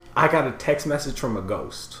I got a text message from a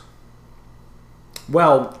ghost.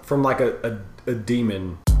 Well, from like a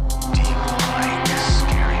demon. Do you like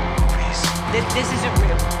scary movies? This isn't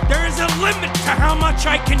real. There is a limit to how much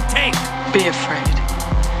I can take. Be afraid.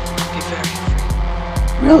 Be very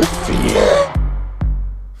afraid. Real Fear.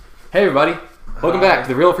 Hey everybody, welcome back to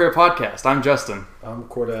the Real Fear Podcast. I'm Justin. I'm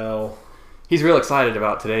Cordell. He's real excited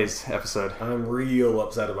about today's episode. I'm real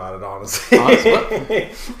upset about it, honestly.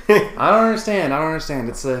 I don't understand.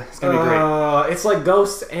 It's gonna be great. It's like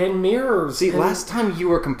ghosts and mirrors. See, and last time you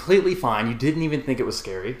were completely fine. You didn't even think it was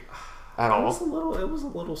scary at it all. was a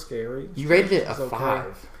little scary. You rated it a okay.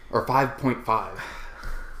 5 or 5.5.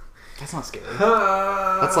 That's not scary.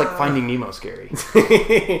 That's like Finding Nemo scary.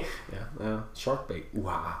 Yeah, shark bait.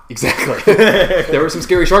 Wow. Exactly. There were some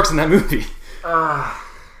scary sharks in that movie.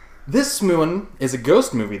 This one is a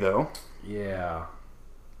ghost movie, though. Yeah.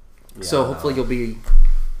 So hopefully you'll be...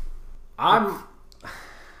 I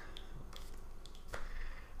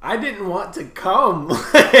didn't want to come.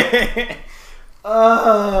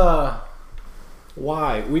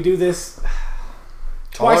 Why? We do this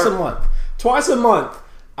twice a month. Twice a month.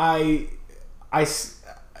 I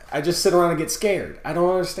just sit around and get scared. I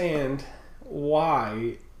don't understand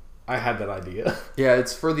why I had that idea. Yeah,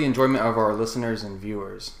 it's for the enjoyment of our listeners and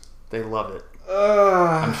viewers. They love it.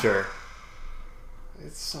 I'm sure.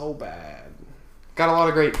 It's so bad. Got a lot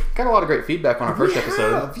of great feedback on our first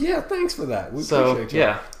episode. Yeah, thanks for that. We appreciate you.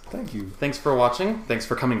 Yeah. Thank you. Thanks for watching. Thanks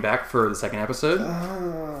for coming back for the second episode.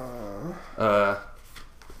 A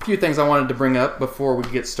few things I wanted to bring up before we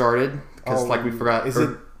get started, because we forgot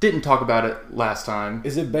didn't talk about it last time.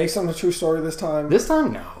 Is it based on a true story this time? This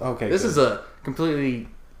time, no. Okay, This good. is a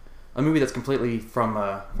movie that's completely from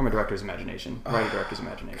a director's imagination, writer-director's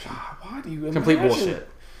imagination. Why do you imagine? Complete bullshit.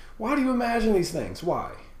 Why do you imagine these things?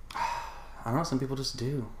 Why? I don't know, some people just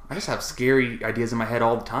do. I just have scary ideas in my head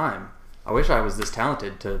all the time. I wish I was this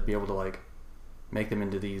talented to be able to, make them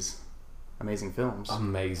into these amazing films.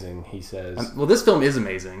 Amazing, he says. Well, this film is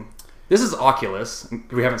amazing. This is Oculus.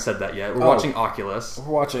 We haven't said that yet. We're watching Oculus.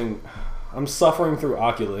 We're watching... I'm suffering through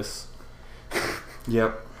Oculus.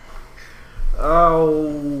 Yep.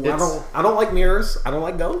 Oh, I don't like mirrors. I don't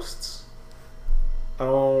like ghosts.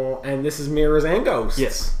 Oh, and this is mirrors and ghosts.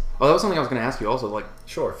 Yes. Oh, that was something I was going to ask you also.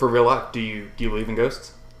 Sure. For real life, do you believe in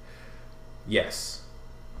ghosts? Yes.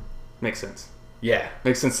 Makes sense. Yeah.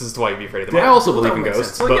 Makes sense as to why you'd be afraid of them. Yeah, I also well, believe that in makes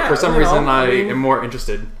ghosts, sense. Well, but yeah, for some you know, reason I mean- am more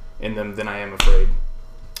interested in them than I am afraid.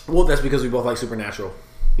 Well, that's because we both like Supernatural.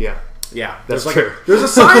 Yeah. Yeah, That's true. There's a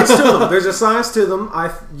science to them. There's a science to them. I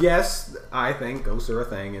think ghosts are a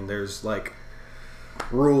thing, and there's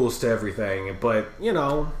rules to everything. But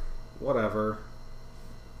whatever.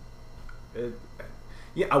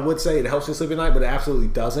 I would say it helps you sleep at night, but it absolutely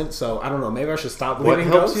doesn't. So I don't know. Maybe I should stop believing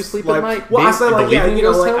in helps ghosts. you sleep at night? Well, I say Believing in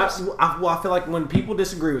ghosts I feel like when people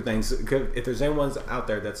disagree with things, if there's anyone out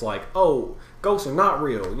there that's like, oh, ghosts are not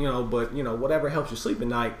real, but whatever helps you sleep at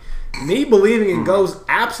night. Me believing in ghosts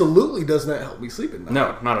absolutely does not help me sleep at night.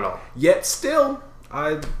 No, not at all. Yet still,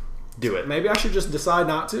 Do it. maybe I should just decide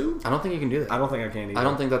not to. I don't think you can do that. I don't think I can either. I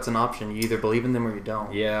don't think that's an option. You either believe in them or you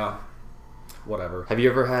don't. Yeah. Whatever. Have you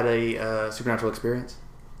ever had a supernatural experience?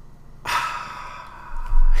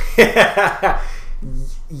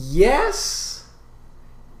 Yes.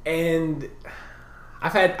 And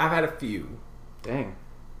I've had a few. Dang.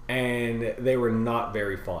 And they were not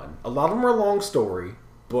very fun. A lot of them are a long story,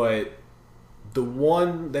 but the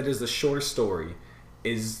one that is the shortest story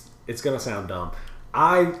it's gonna sound dumb.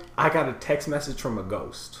 I got a text message from a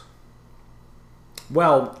ghost.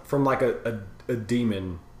 Well, from a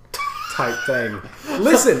demon type thing.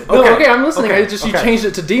 Listen, okay, I'm listening. Okay, You changed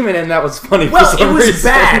it to demon, and that was funny. Well, for some it was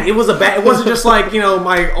reason. bad. It was It wasn't just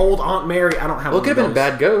my old Aunt Mary. I don't have. Well, it could have been a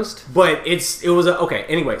bad ghost. But it was okay.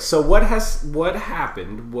 Anyway, so what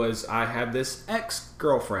happened was I had this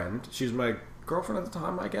ex-girlfriend. She was my girlfriend at the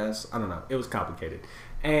time, I guess. I don't know. It was complicated,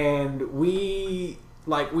 and we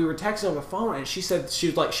were texting on the phone, and she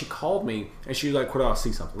called me, and she was like, "Cordell, I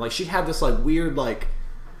see something." She had this weird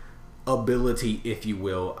ability, if you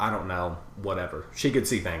will. I don't know, whatever. She could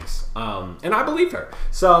see things, and I believed her.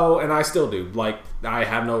 So, and I still do. I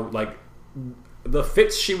have no the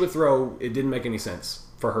fits she would throw. It didn't make any sense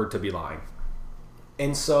for her to be lying.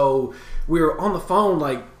 And so we were on the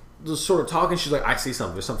phone, just sort of talking. She's like, "I see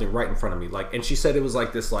something. There's something right in front of me." And she said it was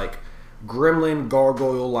this gremlin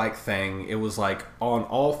gargoyle thing. It was on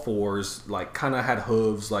all fours, kind of had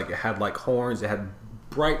hooves, it had horns, it had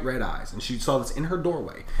bright red eyes, and she saw this in her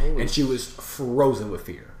doorway. And she was frozen with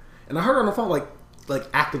fear. And I heard her on the phone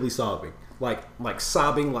actively sobbing,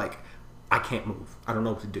 sobbing, I can't move, I don't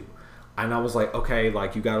know what to do. And I was like, okay,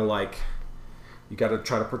 you gotta You got to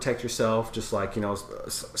try to protect yourself. Just like, you know,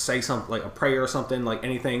 say something like a prayer or something, like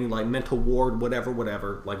anything, like mental ward, whatever,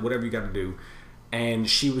 like whatever you got to do. And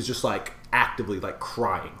she was just like actively like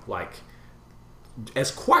crying, like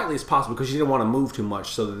as quietly as possible because she didn't want to move too much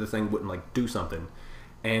so that the thing wouldn't like do something.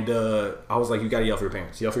 And I was like, you got to yell for your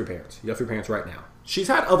parents. Yell for your parents. Yell for your parents right now. She's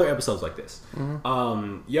had other episodes like this.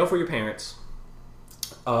 Yell for your parents.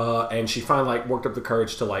 And she finally like worked up the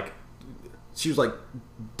courage to like, she was like,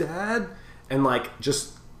 Dad, and like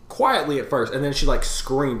just quietly at first, and then she like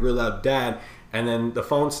screamed really loud, Dad, and then the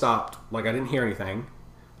phone stopped. Like I didn't hear anything.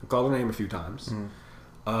 I called her name a few times,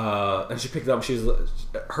 and she picked it up.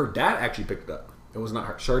 Her dad actually picked it up. It was not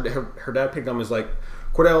her. So her dad picked it up and was like,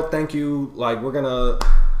 Cordell, thank you. Like we're gonna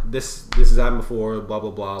this has happened before. Blah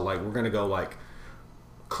blah blah. Like we're gonna go like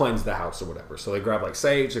cleanse the house or whatever. So they grabbed like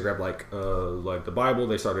sage, they grabbed like the Bible.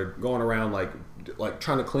 They started going around like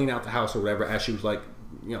trying to clean out the house or whatever. As she was like,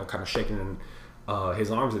 you know, kind of shaking in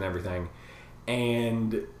his arms and everything.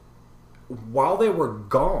 And while they were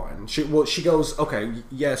gone, she goes, okay,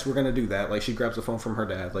 yes, we're gonna do that. Like she grabs the phone from her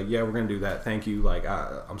dad. Like, yeah, we're gonna do that. Thank you. Like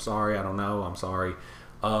I'm sorry. I don't know. I'm sorry.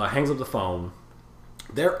 Hangs up the phone.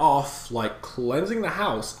 They're off like cleansing the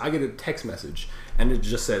house. I get a text message and it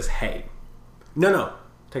just says, hey. No.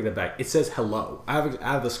 Take that back. It says hello. I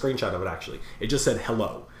have a screenshot of it actually. It just said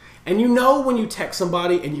hello. And you know when you text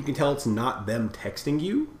somebody and you can tell it's not them texting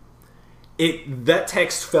you? That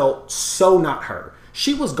text felt so not her.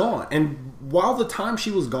 She was gone. And while the time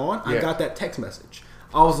she was gone, I got that text message.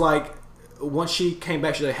 I was like, once she came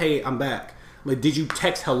back, she's like, hey, I'm back. I'm like, did you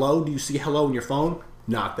text hello? Do you see hello in your phone?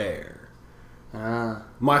 Not there.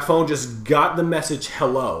 My phone just got the message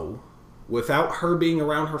hello without her being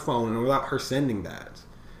around her phone and without her sending that.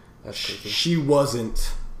 That's creepy. She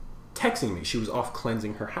wasn't texting me. She was off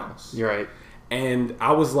cleansing her house. You're right. And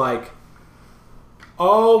I was like,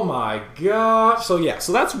 oh my gosh. So yeah,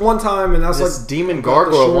 so that's one time, and I was this like, demon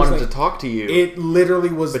gargoyle wanted to talk to you. It literally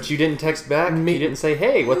was. But you didn't text back? You didn't say,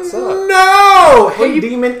 hey, what's up? No! Hey,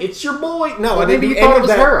 demon, it's your boy. No, well, I didn't maybe you thought it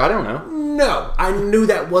was her. I don't know. No, I knew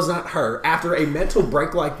that was not her. After a mental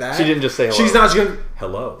break like that, she didn't just say hello. She's not just going to,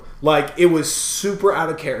 hello. Like, it was super out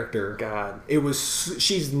of character. God. It was,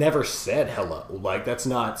 she's never said hello. Like, that's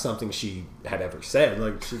not something she had ever said.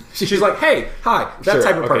 Like, she's like, hey, hi, that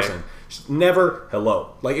type of person. Never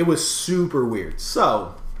hello. Like, it was super weird.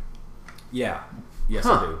 So, yeah. Yes,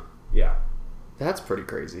 I do. Yeah. That's pretty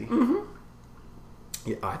crazy.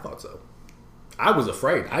 Yeah, I thought so. I was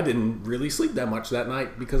afraid. I didn't really sleep that much that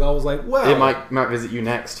night because I was like, well, it might visit you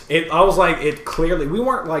next. I was like, it clearly, we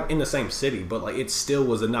weren't like in the same city, but like it still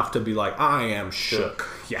was enough to be like, I am shook.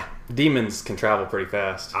 Yeah. Demons can travel pretty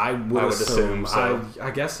fast. I would assume. So. I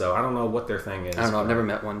guess so. I don't know what their thing is. I don't know. I've never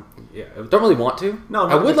met one. Yeah. Don't really want to. No,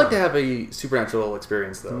 I would like to have a supernatural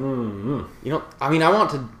experience though. You know, I mean, I want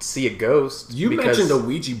to see a ghost. You mentioned a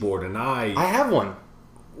Ouija board, and I have one.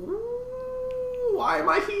 Why am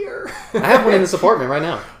I here? I have one in this apartment right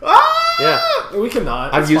now. Yeah. We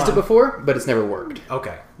cannot. I've used it before, but it's never worked.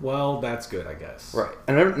 Okay. Well, that's good, I guess. Right.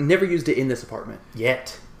 And I've never used it in this apartment.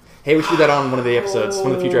 Yet. Hey, we should do that on one of the episodes,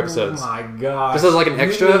 one of the future episodes. Oh my god. Just as like an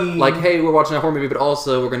extra, like, hey, we're watching a horror movie, but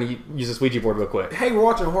also we're going to use this Ouija board real quick. Hey, we're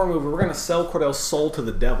watching a horror movie. We're going to sell Cordell's soul to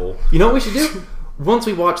the devil. You know what we should do? Once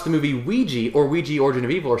we watch the movie Ouija or Ouija Origin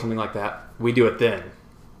of Evil or something like that, we do it then.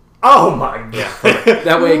 Oh my god.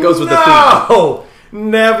 That way it goes with the theme. No!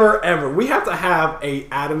 Never ever. We have to have a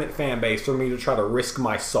adamant fan base for me to try to risk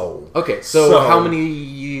my soul. Okay, so how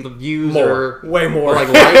many views more, way more, or like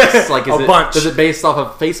likes? Like is a bunch. Is it based off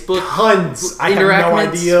of Facebook? Tons. I have no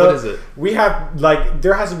idea. What is it? We have like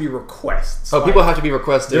there has to be requests. Oh, like, people have to be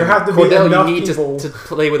requested. There have to be Cordell, enough you need people to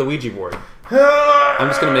play with a Ouija board. I'm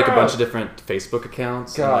just gonna make a bunch of different Facebook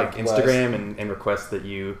accounts and like Instagram and request that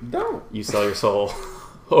you sell your soul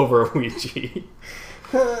over a Ouija.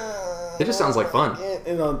 It just sounds like fun.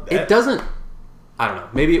 It doesn't. I don't know.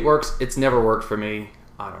 Maybe it works. It's never worked for me.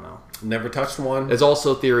 I don't know. Never touched one. There's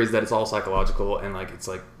also theories that it's all psychological and like it's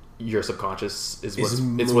like your subconscious is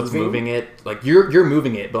what's moving it. Like you're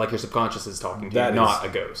moving it, but like your subconscious is talking to you, not a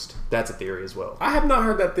ghost. That's a theory as well. I have not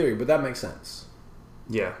heard that theory, but that makes sense.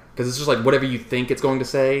 Yeah, because it's just like whatever you think it's going to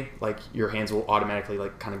say, like your hands will automatically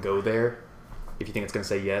like kind of go there. If you think it's going to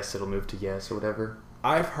say yes, it'll move to yes or whatever.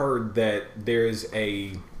 I've heard that there's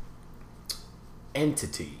a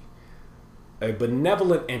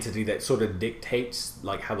benevolent entity that sort of dictates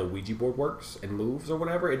like how the Ouija board works and moves or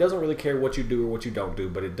whatever. It doesn't really care what you do or what you don't do,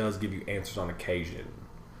 but it does give you answers on occasion.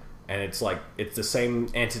 And it's like it's the same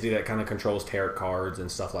entity that kind of controls tarot cards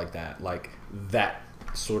and stuff like that. Like that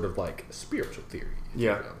sort of like spiritual theory.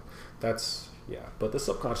 Yeah. You know? That's Yeah, but the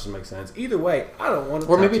subconscious makes sense. Either way, I don't want to.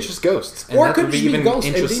 Or maybe it's just ghosts. And Or that it could would just be ghosts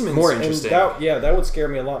and demons. more and interesting. that would scare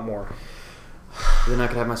me a lot more. Then I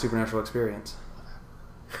could have my supernatural experience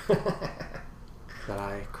that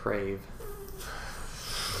I crave.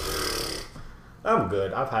 I'm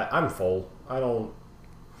good. I'm full. I don't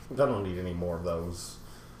need any more of those.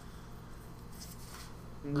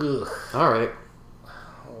 Ugh. All right.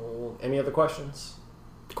 Any other questions?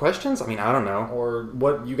 Questions? I mean, I don't know. Or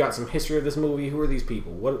what? You got some history of this movie? Who are these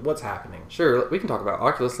people? What's happening? Sure, we can talk about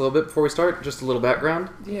Oculus a little bit before we start. Just a little background.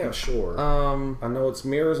 Yeah, sure. I know it's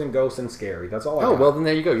mirrors and ghosts and scary. That's all I Oh, got. well, then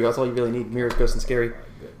there you go. That's all you really need. Mirrors, ghosts, and scary.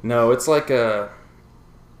 No, it's like a...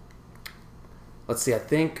 Let's see, I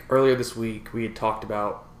think earlier this week we had talked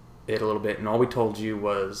about it a little bit, and all we told you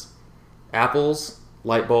was apples,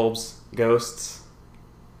 light bulbs, ghosts.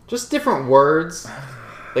 Just different words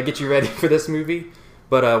that get you ready for this movie.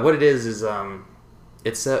 But what it is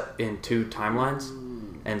it's set in 2 timelines,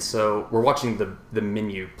 and so we're watching the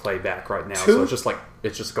menu play back right now. So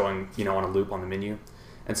it's just going on a loop on the menu,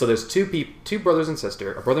 and so there's two brother and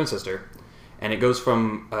sister, and it goes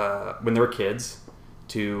from when they were kids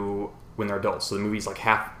to when they're adults. So the movie's like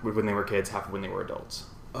half when they were kids, half when they were adults.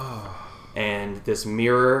 Oh. And this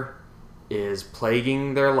mirror is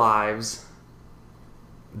plaguing their lives.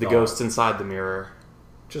 The ghosts inside the mirror.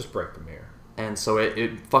 Just break the mirror. And so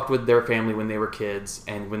it fucked with their family when they were kids,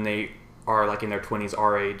 and when they are like in their 20s,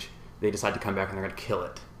 our age, they decide to come back and they're going to kill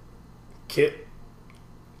it. Kill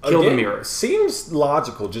the mirror. Seems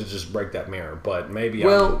logical to just break that mirror, but maybe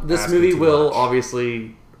this movie will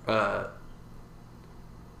obviously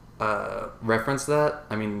reference that.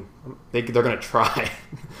 I mean, they're going to try.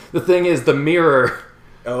 The thing is, the mirror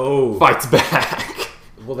fights back.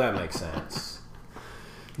 Well, that makes sense.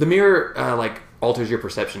 The mirror alters your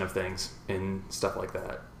perception of things and stuff like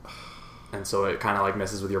that, and so it kind of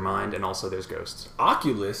messes with your mind. And also, there's ghosts.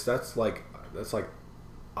 Oculus. That's like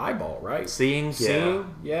eyeball, right? Seeing,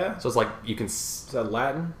 yeah. So it's like you can. Is that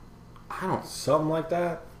Latin? Something like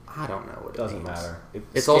that. I don't know what it doesn't means. matter.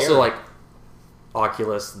 It's also like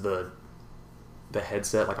Oculus, the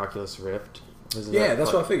headset, like Oculus Rift. That's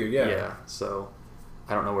what I figured. Yeah. So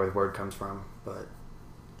I don't know where the word comes from, but.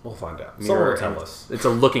 We'll find out. Someone will tell us. It's a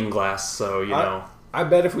looking glass, so know. I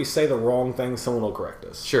bet if we say the wrong thing, someone will correct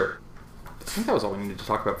us. Sure. I think that was all we needed to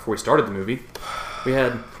talk about before we started the movie.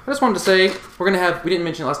 I just wanted to say, we didn't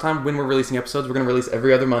mention it last time, when we're releasing episodes, we're going to release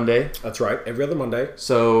every other Monday. That's right, every other Monday.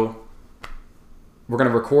 So, we're going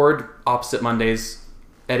to record opposite Mondays,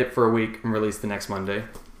 edit for a week, and release the next Monday.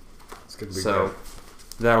 It's going to be great.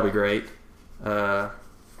 That'll be great.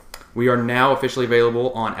 We are now officially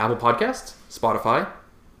available on Apple Podcasts, Spotify,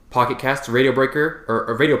 Pocket Casts, Radio Breaker,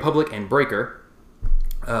 or Radio Public and Breaker,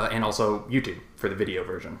 and also YouTube for the video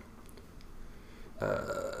version.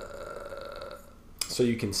 So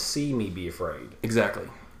you can see me be afraid. Exactly.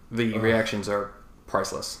 The reactions are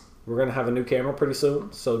priceless. We're going to have a new camera pretty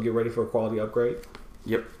soon, so get ready for a quality upgrade.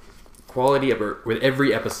 Yep. Quality with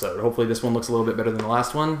every episode. Hopefully this one looks a little bit better than the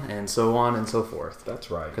last one, and so on and so forth.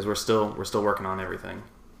 That's right. Because we're still working on everything.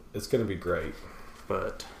 It's going to be great.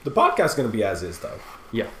 But the podcast's going to be as is, though.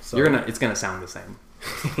 Yeah. So it's going to sound the same.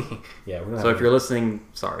 Yeah. So if you're listening,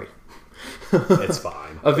 sorry. It's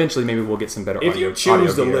fine. Eventually, maybe we'll get some better audio. If you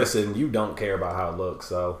choose to listen, you don't care about how it looks,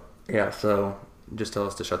 so... Yeah, so just tell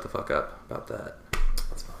us to shut the fuck up about that.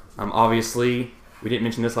 That's fine. Obviously, we didn't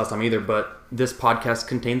mention this last time either, but this podcast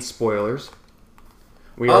contains spoilers.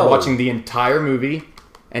 We are watching the entire movie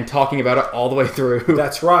and talking about it all the way through.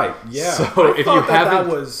 That's right, yeah. So if you haven't... that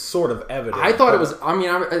was sort of evident. I thought it was...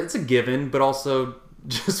 it's a given, but also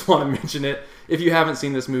just want to mention it. If you haven't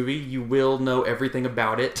seen this movie, you will know everything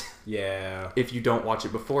about it. Yeah. If you don't watch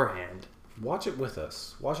it beforehand. Watch it with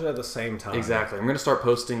us. Watch it at the same time. Exactly. I'm going to start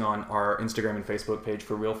posting on our Instagram and Facebook page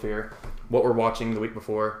for Real Fear what we're watching the week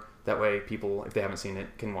before. That way people, if they haven't seen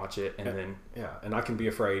it, can watch it and then... Yeah, and I can be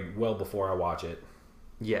afraid well before I watch it.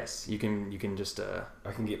 Yes, you can just...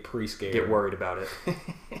 I can get pre-scared. Get worried about it.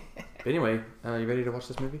 But anyway, you ready to watch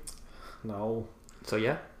this movie? No. So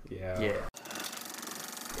yeah? Yeah.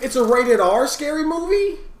 It's a rated R scary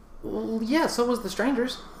movie? Well, yeah, so was The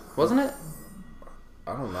Strangers, wasn't it?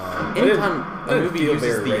 I don't know. Anytime a movie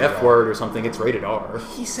uses the F word or something, it's rated R.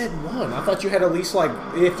 He said 1. I thought you had at least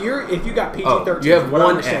if you got PG-13, you have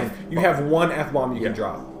one F. You have one F-bomb you can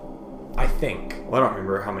drop. I think. Well, I don't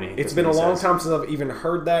remember how many. It's been a long time since I've even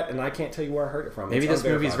heard that, and I can't tell you where I heard it from. Maybe this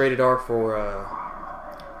movie's rated R for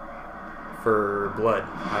blood.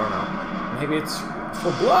 I don't know. Maybe it's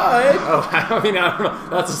for blood. Oh, I don't know.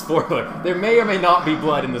 That's a spoiler. There may or may not be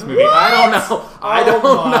blood in this movie. What? I don't know. I don't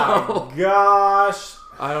know. Gosh.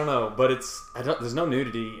 I don't know, but there's no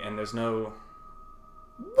nudity and there's no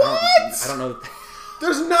What? I don't know.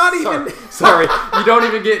 There's not even. Sorry, you don't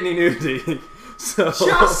even get any nudity. So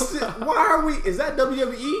Why are we? Is that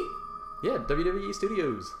WWE? yeah, WWE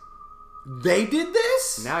Studios. They did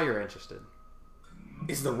this? Now you're interested.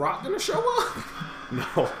 Is The Rock gonna show up?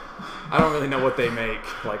 No, I don't really know what they make,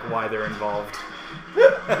 like why they're involved.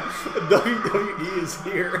 WWE is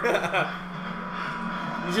here.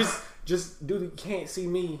 You just, dude, you can't see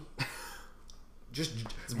me.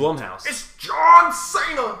 It's Blumhouse. It's John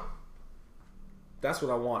Cena. That's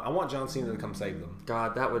what I want. I want John Cena to come save them.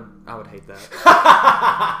 God, I would hate that.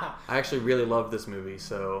 I actually really love this movie,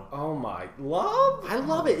 so Oh my, love? I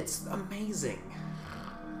love it. It's amazing.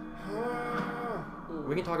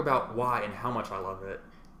 We can talk about why and how much I love it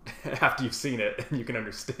after you've seen it and you can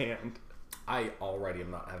understand. I already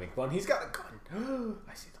am not having fun. He's got a gun.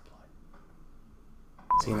 I see the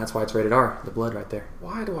blood. See, and that's why it's rated R. The blood right there.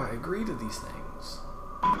 Why do I agree to these things?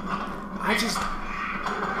 I just...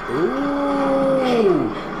 Ooh.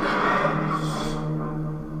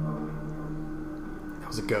 That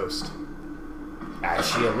was a ghost.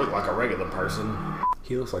 She'll look like a regular person.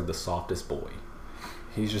 He looks like the softest boy.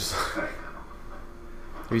 He's just...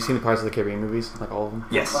 Have you seen the Pirates of the Caribbean movies? Like all of them?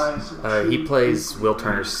 Yes. He plays Will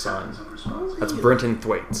Turner's son. That's Brenton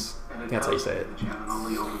Thwaites. I think that's how you say it.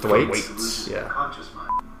 Thwaites? Yeah.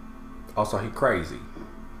 Also, he crazy.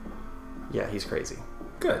 Yeah, he's crazy.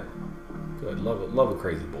 Good. Love a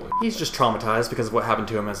crazy boy. He's just traumatized because of what happened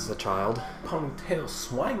to him as a child. Ponytail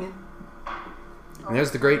swinging. And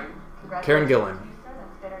there's the great Karen Gillan.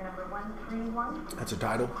 That's her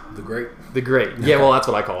title. The Great. The Great. Yeah, well, that's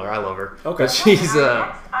what I call her. I love her. Okay. But she's,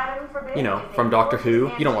 from Doctor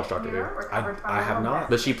Who. You don't watch Doctor Who. I have not.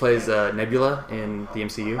 But she plays Nebula in the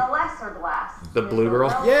MCU. The lesser glass. The blue girl.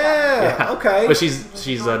 Yeah. Okay. But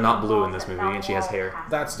she's not blue in this movie, and she has hair.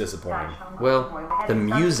 That's disappointing. Well, the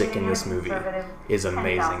music in this movie is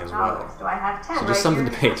amazing as well. So just something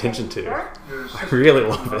to pay attention to. I really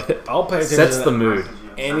love it. I'll pay attention. Sets to the mood.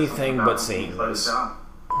 Anything but seeing this.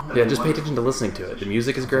 Yeah, just pay attention to listening to it. The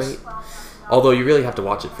music is great. Although you really have to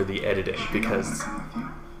watch it for the editing because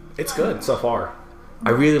It's good so far.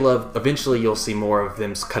 I really love. Eventually, you'll see more of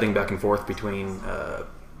them cutting back and forth between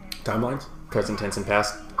Timelines. present tense and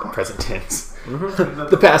past. Present tense.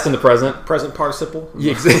 The past and the present. Present participle.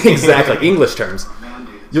 Yeah, exactly. English terms.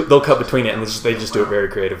 They'll cut between it, and they just do it very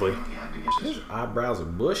creatively. His eyebrows are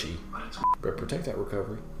bushy. But protect that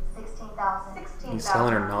recovery. He's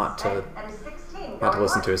telling her not to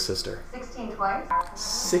listen to his sister. 16 twice.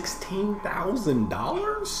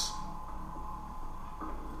 $16,000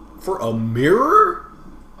 for a mirror?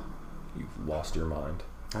 You've lost your mind.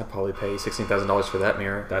 I'd probably pay $16,000 for that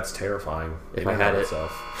mirror. That's terrifying. If in I and had of it.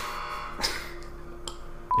 itself.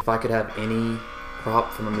 If I could have any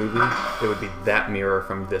prop from a movie, it would be that mirror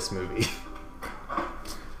from this movie.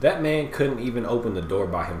 That man couldn't even open the door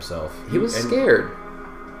by himself. He was scared.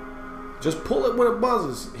 Just pull it when it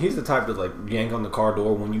buzzes. He's the type to like yank on the car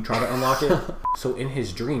door when you try to unlock it. So in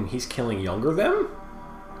his dream, he's killing younger them?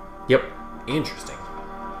 Yep. Interesting.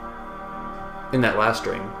 In that last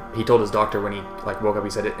dream, he told his doctor when he woke up, he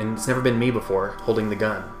said, and it's never been me before holding the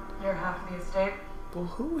gun. You're half of the estate. Well,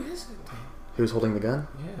 who is it then? Who's holding the gun?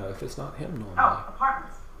 Yeah, if it's not him normally. Oh,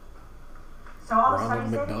 apartments. So all the Ronald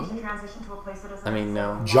studies say that you McDonald? should transition to a place that doesn't. I mean,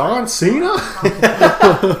 no. John Cena?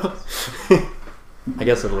 I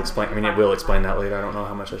guess it'll explain. I mean, it will explain that later. I don't know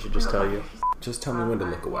how much I should just tell you. Just tell me when to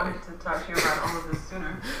look away. I wanted to talk to you about all of this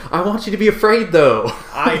sooner. I want you to be afraid, though.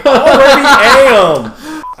 I already am!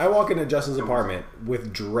 I walk into Justin's apartment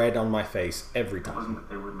with dread on my face every time.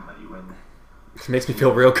 They wouldn't let you in. It makes me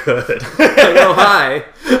feel real good. Oh, hi.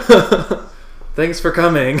 Thanks for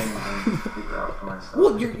coming. Figure out for myself.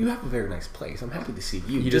 Well, you have a very nice place. I'm happy to see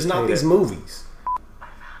you. You Just just not hate these it. movies.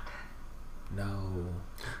 No.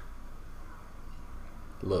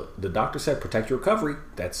 Look, the doctor said protect your recovery.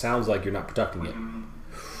 That sounds like you're not protecting it.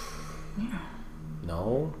 Yeah,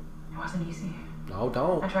 No. it wasn't easy. No, I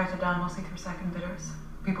don't. tracked it down mostly through second bidders,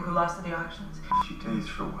 people who lost at the auctions, A few days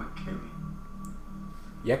for what, Kaylee?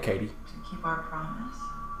 Yeah, Katie. to keep our promise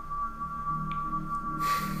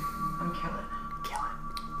and kill it.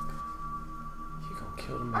 You gonna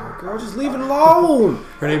kill the man, girl? Just leave it alone.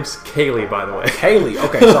 Her name's Kaylee, by the way. Kaylee.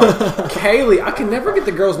 Okay, sorry. Kaylee. I can never get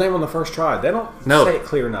the girl's name on the first try. They don't No, say it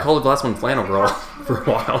clear enough. called the last one Flannel Girl for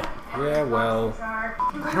a while. Yeah, well, I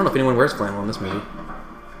don't know if anyone wears flannel in this movie,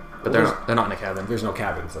 but they're not in a cabin. there's no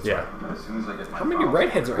cabins. That's Yeah. right. As soon as I get my How many phone-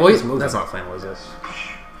 redheads are Well, in this movie? that's not flannel, is it?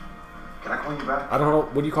 Can I call you back? I don't know.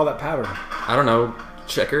 What do you call that pattern? I don't know.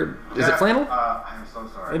 Checkered? Is it flannel? I'm so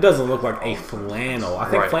sorry. It doesn't look like a flannel. I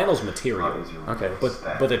think Right. flannel's material. Okay.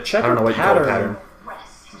 But a I checkered don't know what you call a pattern.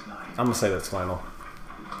 I'm gonna say that's flannel.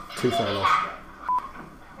 Two flannels.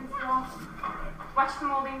 Watch the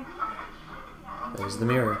molding. There's the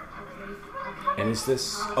mirror. And is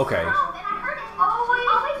this okay?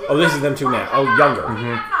 Oh, this is them two now. Oh, younger.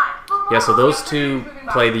 Yeah, so those two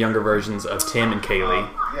play the younger versions of Tim and Kaylee.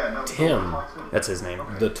 Yeah, no. Tim, That's his name.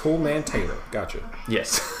 the Tool Man Taylor. Gotcha.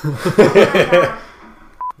 Yes. Is that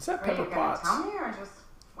Are Pepper you gonna Potts? tell me or just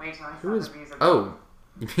wait till I Who is? start the visa? Oh,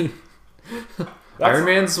 you mean Iron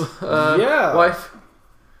Man's Yeah. wife?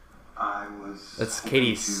 I was. That's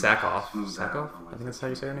Katie hoping to Sackhoff. smooth that Sackhoff? over I with think that's how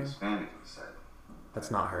you say her name. Hispanic, he said. That's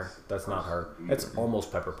not her. That's not her. It's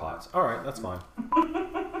almost Pepper Potts. All right, that's fine.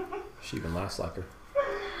 She even laughs like her.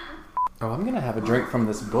 Oh, I'm gonna have a drink from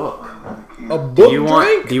this book. A book Do you want?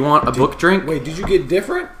 drink? Do you want a book drink? Wait, did you get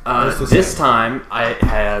different? Or is the This same? time it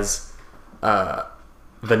has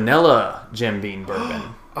vanilla Jim Beam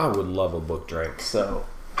bourbon. I would love a book drink. So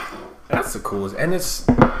That's the coolest, and it's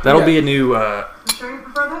that'll be a new You sure you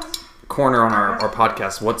prefer this? corner on our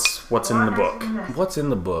podcast. What's in the book? what's in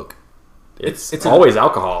the book. It's always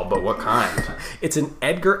alcohol, but what kind? It's an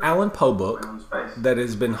Edgar Allan Poe book Space. that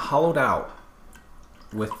has been hollowed out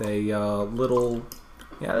with a little.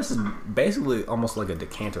 Yeah, this is basically almost like a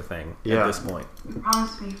decanter thing Yeah. at this point.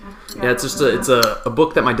 Promise me. Yeah, it's just it's a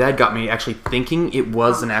book that my dad got me actually thinking it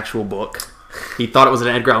was an actual book. He thought it was an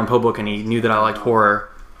Edgar Allan Poe book, and he knew that I liked horror,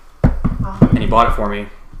 and he bought it for me.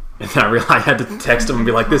 And then I realized I had to text him and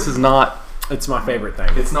be like, "This is not. It's my favorite thing.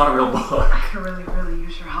 It's not a real book." I could really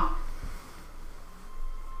use your help.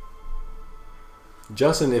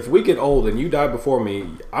 Justin, if we get old and you die before me,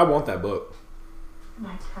 I want that book.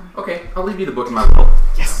 Night, Tim. Okay, I'll leave you the book in my will.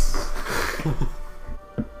 Yes.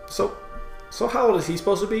 So how old is he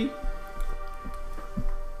supposed to be?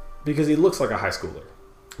 Because he looks like a high schooler.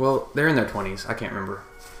 Well, they're in their 20s. I can't remember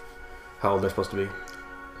how old they're supposed to be.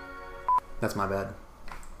 That's my bad.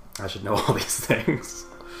 I should know all these things.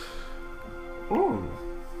 Ooh.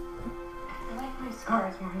 I feel like my scar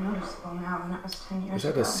is more noticeable now than it was 10 years Is that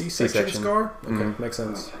ago. a C-section C-section. scar? Okay, Mhm. makes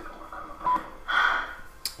sense.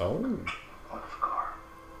 Oh. What car?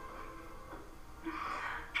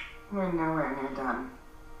 We're nowhere near done.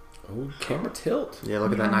 Oh, camera tilt. Yeah,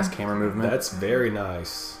 look at that nice camera movement. That's very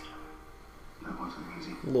nice. That wasn't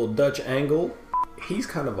easy. A little Dutch angle. He's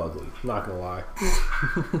kind of ugly, not gonna lie.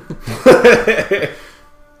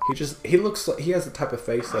 he looks like he has the type of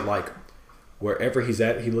face that like wherever he's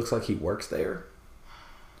at, he looks like he works there.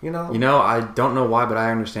 You know? You know, I don't know why, but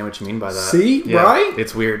I understand what you mean by that. See? Yeah, Right?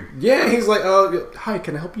 It's weird. Yeah, he's like, hi,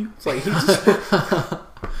 can I help you? It's like he just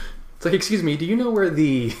It's like, excuse me, do you know where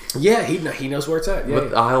the yeah, he knows where it's at. Yeah,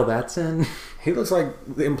 what aisle that's in? he looks like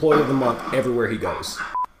the employee of the month everywhere he goes.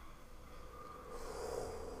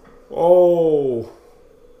 Oh.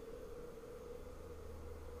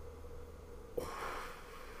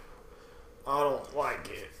 I don't like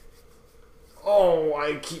it. Oh,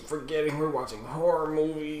 I keep forgetting we're watching horror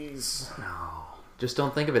movies. No. Just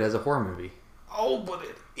don't think of it as a horror movie. Oh, but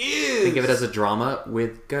it is. Think of it as a drama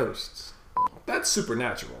with ghosts. That's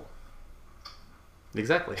Supernatural.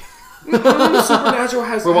 Exactly. Supernatural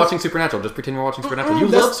has. We're watching Supernatural. Just pretend we're watching Supernatural. You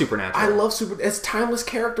That's- love Supernatural. I love It's timeless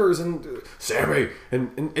characters and Sammy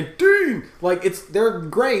and Dean. Like they're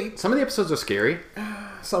great. Some of the episodes are scary.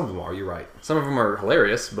 Some of them are. You're right. Some of them are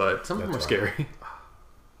hilarious, but some of them are That's scary.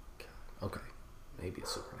 Okay, maybe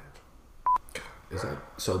it's Supernatural. Is that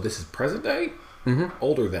so? This is present day. Mm-hmm.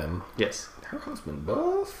 Older than Yes. her husband,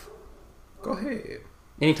 Buff. Go ahead.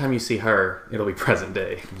 Anytime you see her, it'll be present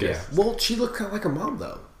day. Yeah. Well, she looked kind of like her mom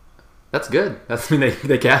though. That's good. That's I mean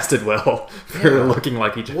they casted well for Yeah. looking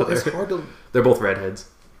like each Well, other. it's hard to. They're both redheads.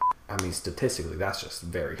 I mean, statistically, that's just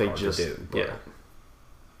very They hard just to do. But yeah.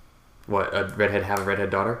 What, a redhead have a redhead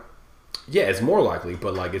daughter? Yeah, it's more likely,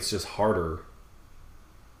 but like it's just harder.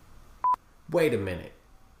 Wait a minute.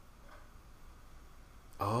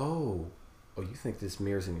 Oh, you think this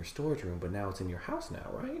mirror's in your storage room, but now it's in your house now,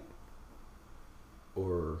 right?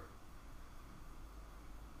 Or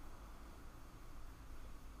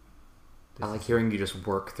I like hearing you just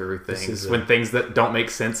work through This things is when things that don't make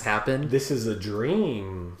sense happen. this is a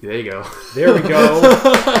dream. There you go. There we go.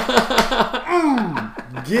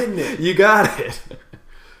 Getting it. You got it.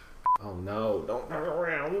 Oh no! Don't turn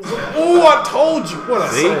around. Oh, I told you. What I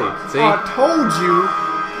See? say? See? I told you.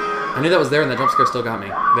 I knew that was there, and that jump scare still got me.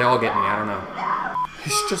 They all get me. I don't know.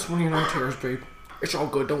 It's just one of your night terrors, babe. It's all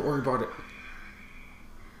good. Don't worry about it.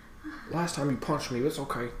 Last time you punched me, it's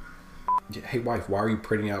okay. Yeah, hey, wife, why are you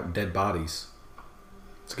printing out dead bodies?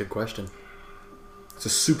 It's a good question. It's a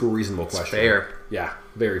super reasonable question. Fair. Yeah,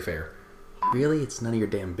 very fair. Really, it's none of your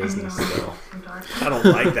damn business, though. I don't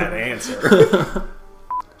like that answer.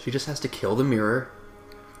 She just has to kill the mirror,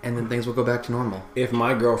 and then things will go back to normal. If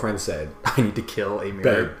my girlfriend said, I need to kill a mirror.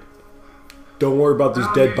 "Babe, don't worry about these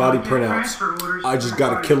dead body printouts. I just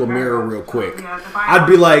gotta kill a mirror real quick," I'd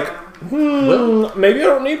be like, maybe I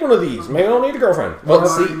don't need one of these. Maybe I don't need a girlfriend. Well,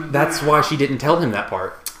 see, that's why she didn't tell him that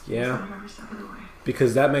part. Yeah,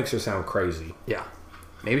 because that makes her sound crazy. Yeah.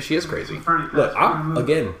 Maybe she is crazy. Look,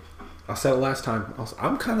 I said it last time.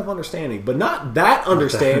 I'm kind of understanding, but not that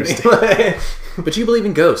understanding. But you believe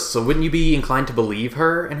in ghosts, so wouldn't you be inclined to believe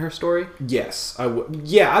her and her story? Yes, I would.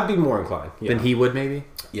 Yeah, I'd be more inclined. Yeah. Than he would, maybe?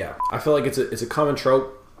 Yeah, I feel like it's a common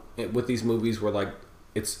trope with these movies where, like,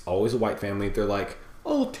 it's always a white family. They're like,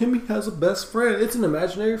 "Oh, Timmy has a best friend. It's an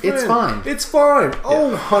imaginary friend. It's fine. It's fine.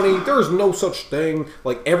 Oh, honey, there's no such thing."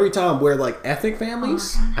 Like, every time we're, like, ethnic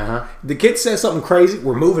families, the kid says something crazy,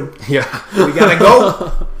 we're moving. Yeah. We gotta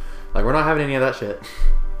go. Like, we're not having any of that shit.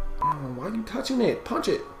 Oh, why are you touching it? Punch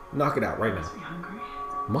it. Knock it out right now.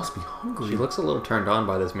 Must be hungry. She looks a little turned on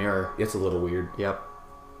by this mirror. It's a little weird. Yep.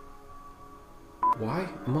 Why?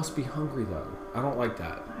 Must be hungry, though. I don't like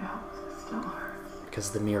that.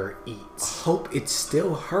 Because the mirror eats. Hope it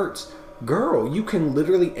still hurts. Girl, you can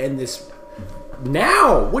literally end this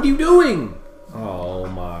now. What are you doing? Oh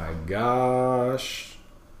my gosh.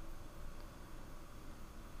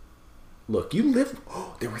 Look, you live.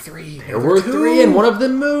 Oh, there were three. There were three, and one of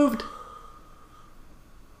them moved.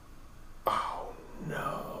 Oh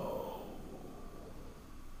no.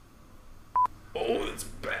 Oh, it's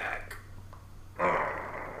back.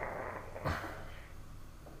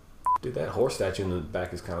 Dude, that horse statue in the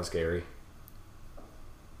back is kind of scary.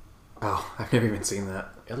 Oh, I've never even seen that.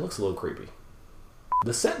 It looks a little creepy.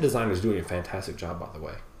 The set designer's doing a fantastic job, by the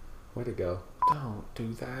way. Way to go. Don't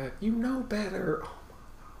do that. You know better.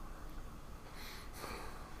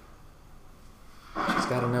 She's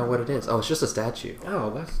got to know what it is. Oh, it's just a statue.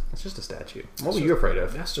 Oh, It's just a statue. What were you afraid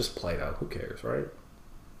of? That's just Play-Doh. Who cares, right?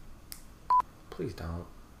 Please don't.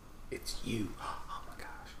 It's you. Oh my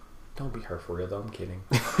gosh. Don't be her for real, though. I'm kidding.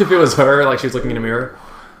 If it was her, like she was looking in a mirror.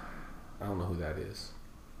 I don't know who that is.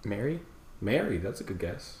 Mary? Mary, that's a good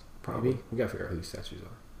guess. Probably. Maybe. We gotta figure out who these statues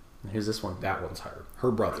are. Who's this one? That one's her.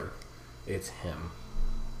 Her brother. It's him.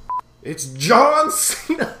 It's John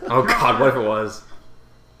Cena! Oh God, what if it was?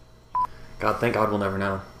 God, thank God we'll never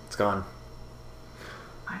know. It's gone.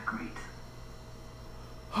 I agree.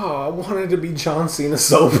 Oh, I wanted to be John Cena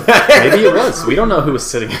so bad. Maybe it was. We don't know who was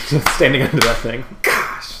standing under that thing.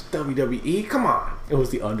 Gosh, WWE, come on. It was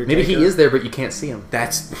the Undertaker. Maybe he is there, but you can't see him.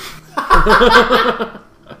 That's...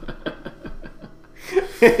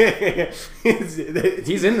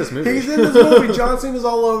 He's in this movie. He's in this movie. John Cena's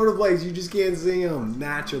all over the place. You just can't see him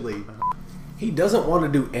naturally. He doesn't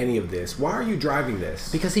want to do any of this. Why are you driving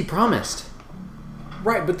this? Because he promised.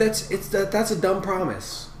 Right, but that's a dumb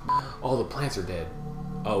promise. All the plants are dead.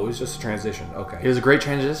 Oh, it was just a transition. Okay. It was a great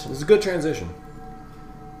transition. It was a good transition.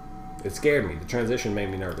 It scared me. The transition made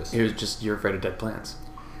me nervous. It was just you're afraid of dead plants.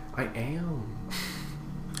 I am.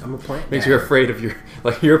 I'm a plant Makes dad. you afraid of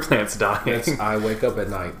your plants dying. I wake up at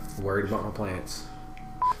night worried about my plants.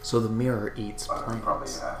 So the mirror eats Probably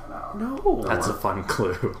plants. half an hour. No. That's a fun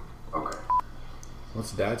clue. Okay.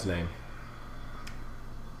 What's Dad's name?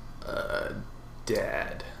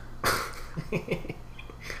 Dad. I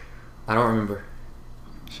don't remember.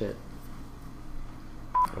 Shit.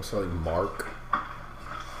 What's like Mark?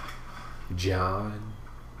 John?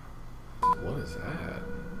 What is that?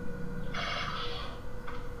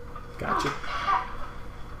 Gotcha.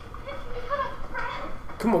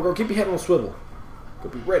 Come on, girl. Keep your head on a swivel. Go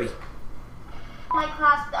be ready. My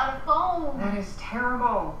class without a phone. That is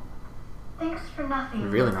terrible. Thanks for nothing.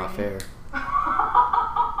 Really not fair.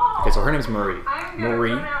 Okay, so her name's Marie. I'm gonna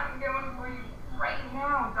Marie. run out and get one for you right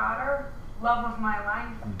now, daughter. Love of my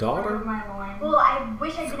life. Daughter? Fruit of my loins. Well, I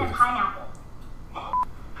wish I did a pineapple.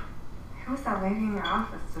 Who's that lady in your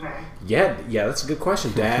office today? Yeah, that's a good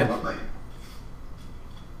question, Dad. What lady?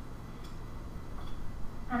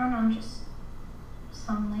 I don't know, just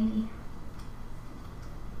some lady.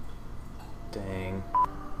 Dang.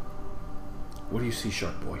 What do you see,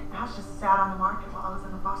 Shark Boy? The house just sat on the market while I was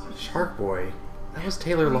in the foster care. Shark Boy. That was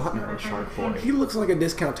Taylor Lautner. Shark Boy. He looks like a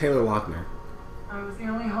discount Taylor Lautner. I was the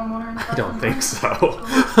only homeowner in the I don't think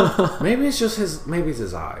so. Maybe it's just his. Maybe it's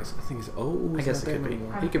his eyes. I think it's. Oh, I guess it could be.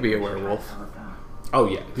 He could be a werewolf. Oh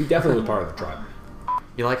yeah, he definitely was part of the tribe.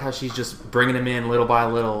 You like how she's just bringing him in little by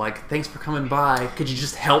little, like, thanks for coming by. Could you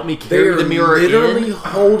just help me carry They're the mirror literally in?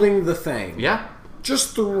 holding the thing. Yeah.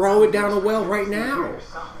 Just throw it down a well right now. To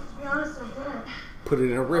be honest, I didn't. Put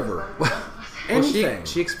it in a river. Well, Anything.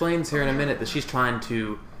 she explains here in a minute that she's trying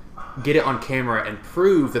to get it on camera and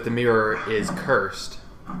prove that the mirror is cursed.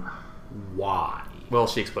 Why? Well,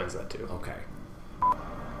 she explains that too. Okay.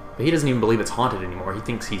 But he doesn't even believe it's haunted anymore.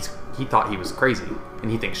 He thought he was crazy,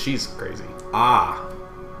 and he thinks she's crazy. Ah.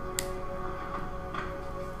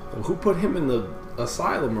 Well, who put him in the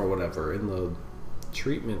asylum or whatever, in the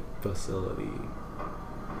treatment facility?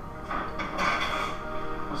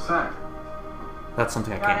 What's that? That's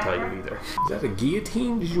something I can't tell you either. Is that a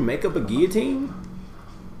guillotine? Did you make up a guillotine?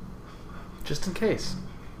 Just in case.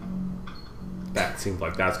 That seems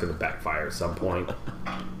like that's going to backfire at some point.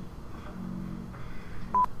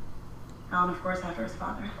 Alan, of course, after his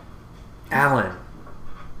father. Alan.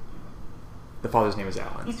 The father's name is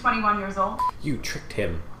Alan. He's 21 years old. You tricked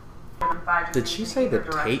him. Did she say the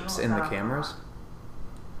tapes in the cameras?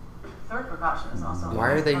 Third precaution is also. Why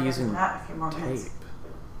are they I'll get using to that in a few more minutes. tape?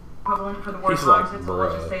 Equivalent for the word He's like, haunted, so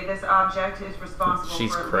we'll just bruh. say this object is responsible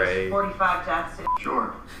She's for at cray. least 45 deaths.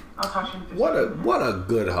 Sure. I'll talk to you in 15 What a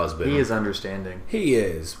good husband. He is understanding. He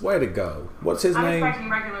is. Way to go. What's his I'm name?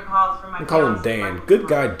 expecting regular calls from my I call him fiancé Dan. right Good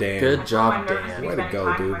before. guy, Dan. Good I job, told him I'm nervous Dan. to be Way to spending go,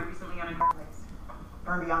 time dude. in my recently unemployed place.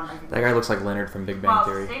 Burn beyond regular. That guy looks like Leonard from Big Bang While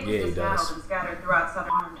Theory. the state Yeah, he was does. dismantled and scattered throughout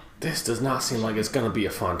Southern Ireland This does not seem like it's going to be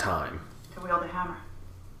a fun time. to wield a hammer.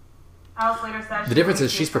 Alice later said The she difference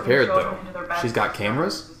believes is she's putting prepared, children though. into their beds She's got to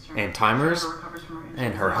cameras disturb and her timers, recovers from her injuries.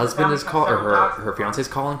 and her The husband family is kept call or several dogs her fiance's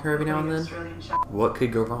calling her every now and then. Australian Shepherd. What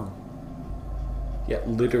could go wrong? Yeah,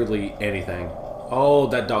 literally anything. Oh,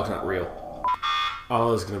 that dog's not real.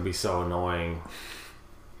 Oh, this is going to be so annoying.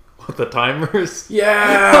 With the timers?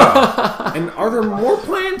 Yeah! And are there more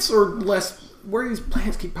plants or less? Where do these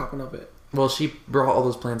plants keep popping up at? Well, she brought all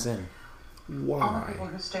those plants in Why? People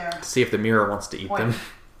who stare. to see if the mirror wants to eat them.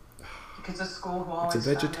 The kids at school who It's always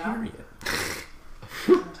a found out. vegetarian.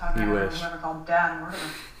 Sometime You I wish. Whoever called Dad a murderer.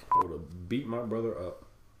 I would have beat my brother up.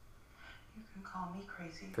 You can call me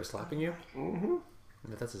crazy. For slapping you? Mm-hmm.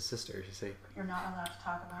 But that's his sister, you see. You're not allowed to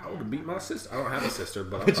talk about I would it. have beat my sister. I don't have a sister,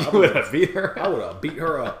 but But I you would have beat her. I would have beat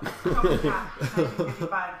her up.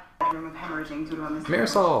 1955, bedroom of hemorrhaging due to a miscarriage.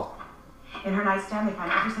 Marisol. In her nightstand, they find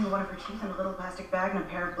every single one of her teeth in a little plastic bag and a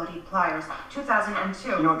pair of bloodied pliers. 2002.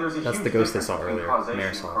 You know, there's a That's huge the ghost they difference saw between earlier, causation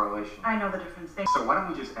Marisol. and correlation. I know the difference. They So why don't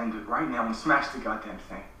we just end it right now and smash the goddamn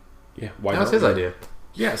thing? Yeah, why That was not? his idea.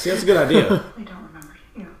 Yeah, see, that's a good idea. I don't remember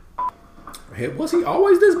you. Hey, was he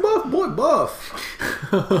always this buff? Boy, buff.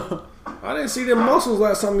 I didn't see them muscles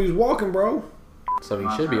last time he was walking, bro. So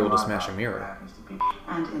he should be able to smash a mirror.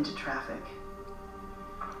 And into traffic.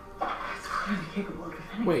 It's clearly capable of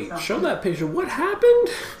defending Wait, itself. show that picture. What happened?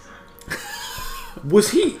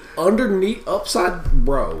 Was he underneath, upside,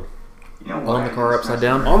 bro? You know On why the car I upside smashed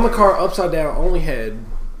down? the- On the car, upside down, only head.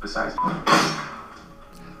 Besides,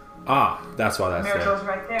 Ah, that's why that's Mirror there. goes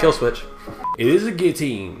right there. Kill switch. It is a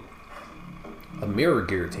guillotine. A mirror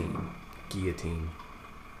guillotine. Guillotine.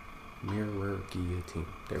 Mirror guillotine.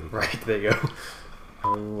 There we go. Right, there you go.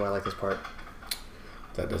 Oh, I like this part.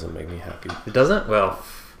 That doesn't make me happy. It doesn't? Well.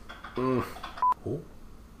 Ooh.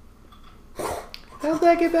 How'd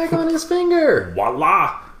that get back on his finger?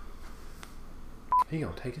 Voila! He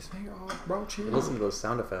gonna take his finger off, bro? Chill. Listen to those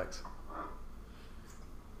sound effects.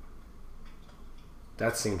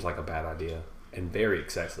 That seems like a bad idea and very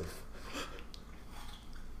excessive.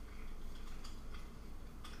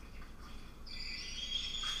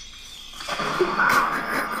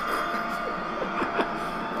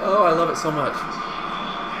 Oh, I love it so much.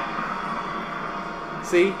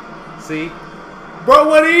 See? See? Bro,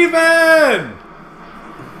 what even?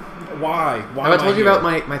 Why? Why? Have I am told you here?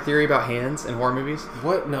 about my theory about hands in horror movies?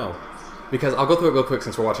 What? No. Because I'll go through it real quick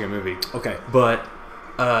since we're watching a movie. Okay. But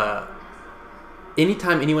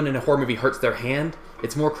anytime anyone in a horror movie hurts their hand,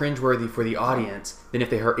 it's more cringeworthy for the audience than if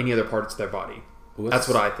they hurt any other parts of their body. Well, That's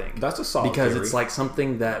what I think. That's a solid Because theory. it's like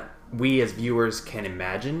something that we as viewers can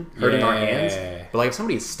imagine hurting our hands. Yeah. But like if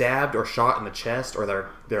somebody is stabbed or shot in the chest or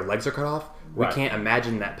their legs are cut off, we Right. can't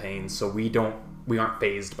imagine that pain, so we aren't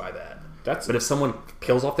fazed by that. That's But if someone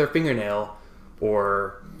peels off their fingernail,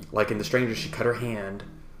 or like in The Stranger, she cut her hand,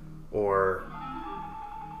 or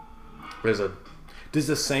there's a Does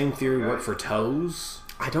the same theory work for toes?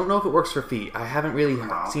 I don't know if it works for feet. I haven't really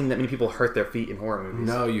seen that many people hurt their feet in horror movies.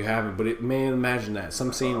 No, you haven't. But it man, imagine that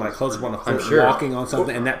some scene like close up on a I'm foot, sure. walking on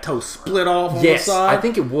something, and that toe split off on Yes, the side. I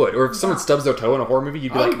think it would. Or if someone stubs their toe in a horror movie,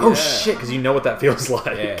 you'd be Oh, like, "Oh yeah. shit," because you know what that feels like.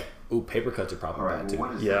 Yeah. Ooh, paper cuts are probably all right, bad well,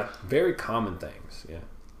 too. what is Yeah. Very common things. Yeah.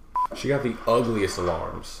 She got the ugliest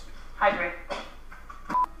alarms. Hydrate.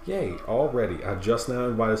 Yay! Already, I just now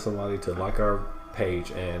invited somebody to like our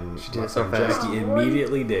page, and she did it so fast. Jackie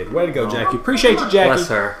immediately did. Way to go, Jackie! Appreciate you, Jackie. Bless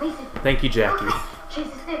her. Thank you, Jackie. Chase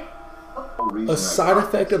the stick. A side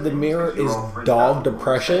effect of the mirror is dog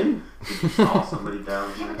depression.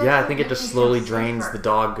 Yeah, I think it just slowly drains the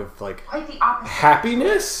dog of like Quite the opposite.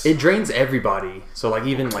 Happiness? it drains everybody. So like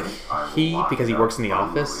even like because he works in the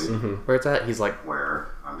office where it's at, he's like Where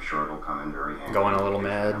I'm sure it'll come in very handy. going a little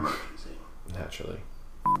mad. Naturally.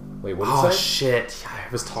 Wait, what did Oh it say? shit!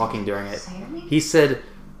 I was talking during it. Say to me? He said,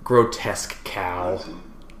 "Grotesque cow."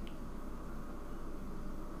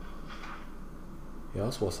 Yeah,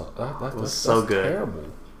 that's what's that's so good. Terrible.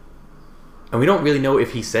 And we don't really know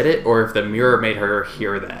if he said it or if the mirror made her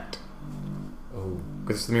hear that. Oh,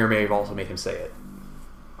 Because the mirror may have also made him say it.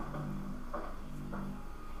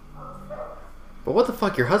 But what the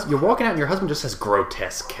fuck? You're walking out and your husband just says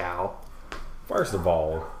grotesque cow. first of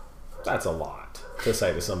all, that's a lot to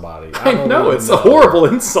say to somebody. I don't know, even it's a horrible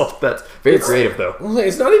insult. That's very creative though. Well,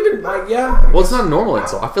 it's not even like Well, it's not a normal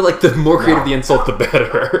insult. I feel like the more creative the insult, the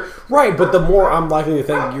better. right, but the more I'm likely to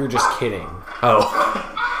think you're just kidding. Oh.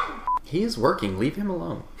 He is working. Leave him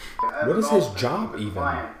alone. What is his job even?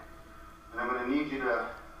 And I'm gonna need you to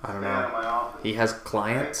I don't stay out of my know. office. He has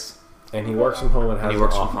clients And he works from home and has and he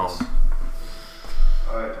works an from office. home.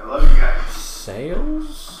 Alright, I love you guys.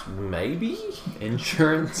 Sales, maybe.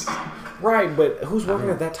 Insurance. Right, but who's working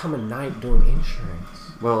at that time of night doing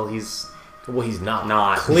insurance? Well, he's Well, he's not.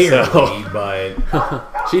 not Clearly, so-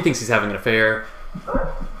 but She thinks he's having an affair.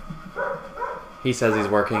 He says he's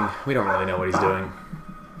working. We don't really know what he's doing.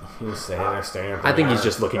 he's standing there staring at the I think he's mirror.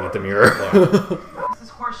 just looking at the mirror. This is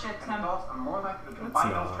horseshit, Tim. Adults are more likely to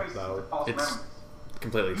combine not, those traces though. with false It's memories.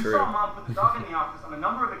 completely You true. saw Mom put the dog in the office on a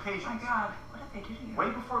number of occasions. Oh my god, what did they do to you? Way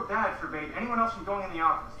before Dad forbade anyone else from going in the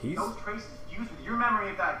office. He's- Those traces fused with your memory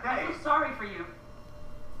of that day. I'm sorry for you.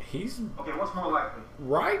 He's Okay, what's more likely?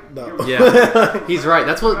 right though. Yeah, he's right.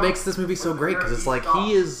 That's what makes this movie so great because it's like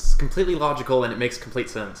he is completely logical and it makes complete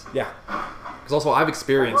sense. Yeah. Because also I've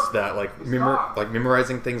experienced that, like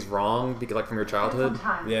memorizing things wrong, like from your childhood.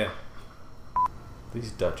 Sometime. Yeah.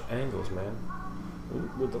 These Dutch angles, man. Ooh,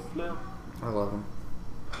 with the flip. I love them.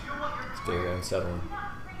 It's very unsettling.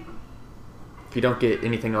 If you don't get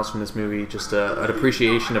anything else from this movie, just an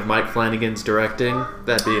appreciation of Mike Flanagan's directing,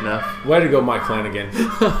 that'd be enough. Way to go, Mike Flanagan. You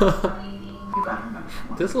gotta remember.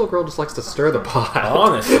 This little girl just likes to stir the pot.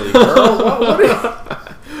 Honestly, girl.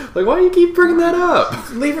 What Like, why do you keep bringing that up?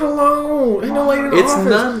 leave it alone. Ain't no lady in the It's office.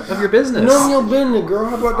 none of your business. None of your business, girl.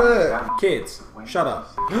 How about that? Kids, shut up.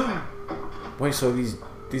 Wait, so these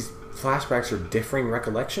flashbacks are differing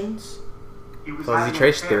recollections? Fuzzy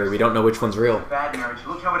trace theory. We don't know which one's real. Bad marriage.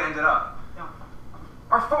 Look how it ended up.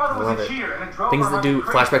 Our father love was it. a cheater and it drove Things our that do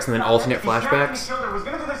husband crazy. flashbacks and then alternate He snapped and flashbacks. killed her. Was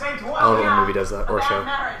gonna do the same to us. I love it when a movie does that, or a show.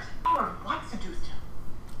 Marriage. You were what seduced him?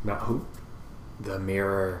 Not who? The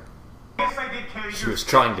Mirror. Yes, I did kill you. She was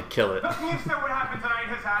trying to kill it. Nothing you said would happen tonight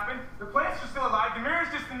has happened. The plants are still alive. The mirror's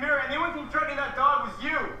just the mirror, and the only thing threatening that dog was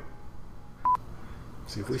you.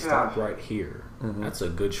 See, if we Yeah. stop right here, that's a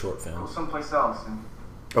good short Go film. someplace else. And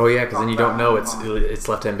Oh yeah, because then you don't know. It's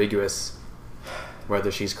left ambiguous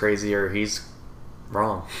whether she's crazy or he's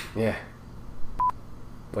wrong. Yeah.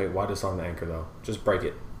 Wait, why just on the anchor though? Just break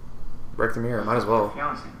it. Break the mirror. Might as well.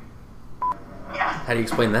 fiance. How do you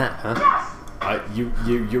explain that, huh? You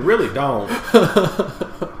really don't.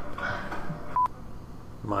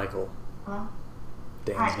 Michael. Hello?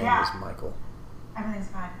 Dan's Hi, name yeah. is Michael. Everything's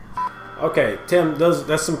fine now. Okay, Tim,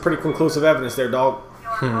 that's some pretty conclusive evidence there, dog.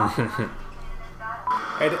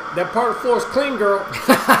 Hey, that part of the floor is clean, girl.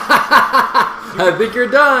 I think you're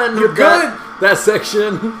done. You're with that- good. That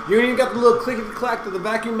section. You ain't even got the little clickety clack that the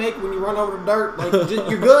vacuum make when you run over the dirt. Like,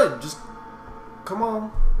 you're good. Just come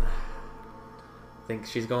on. I think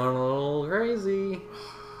she's going a little crazy.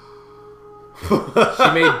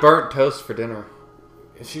 She made burnt toast for dinner.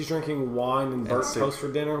 If she's drinking wine and burnt soup. toast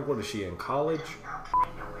for dinner, what is she in college? I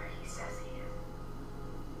know where he says he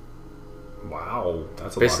is. Wow,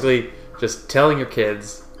 that's a Basically, just telling your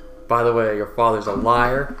kids, by the way, your father's a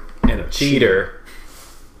liar and a cheater.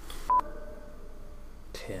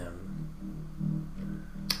 Tim.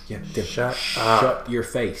 Yeah, Tim, Shut shut your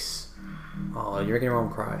face. Oh, you're making your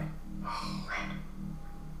mom cry.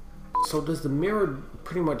 So does the mirror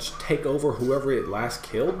pretty much take over whoever it last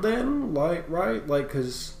killed then? Like, right? Like,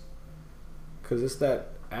 cause it's that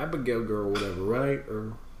Abigail girl or whatever, right?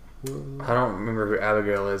 Or I don't remember who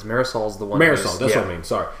Abigail is. Marisol's the one. Marisol, that's what I mean.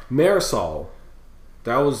 Sorry. Marisol,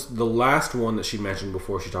 that was the last one that she mentioned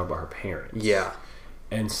before she talked about her parents. Yeah.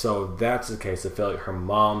 And so that's the case. I feel like her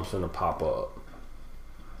mom's going to pop up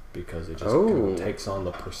because it just kind Oh. of takes on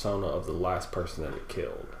the persona of the last person that it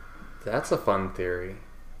killed. That's a fun theory.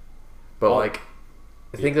 But, Well, like,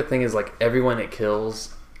 I think the thing is, like, everyone it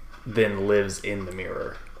kills then lives in the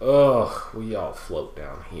mirror. Ugh, we all float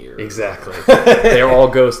down here. Exactly. They're all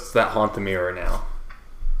ghosts that haunt the mirror now.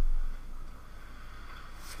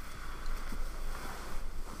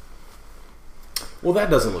 Well, that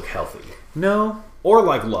doesn't look healthy. No. Or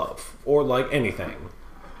like love. Or like anything.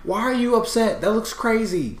 Why are you upset? That looks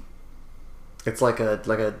crazy. It's like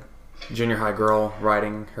a junior high girl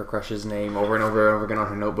writing her crush's name over and over and over again on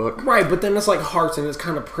her notebook. Right, but then it's like hearts and it's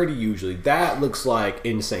kind of pretty usually. That looks like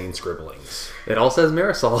insane scribblings. It all says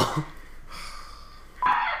Marisol.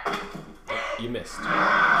 You missed.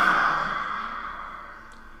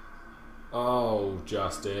 Oh,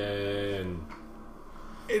 Justin.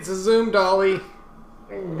 It's a Zoom dolly.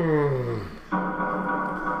 I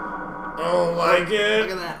don't like it.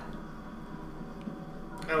 Look at that.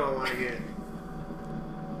 I don't like it.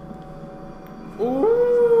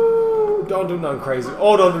 Ooh, don't do nothing crazy.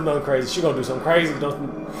 Oh, don't do nothing crazy. She gonna do something crazy.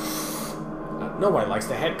 Nobody likes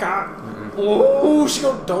the head cock. Ooh, she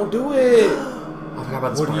gonna. Don't do it. I forgot about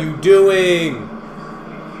this What part. are you doing?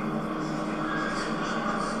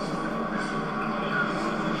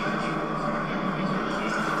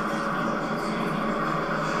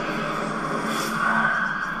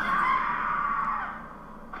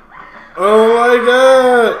 Oh my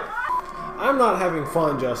god! I'm not having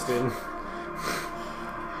fun, Justin.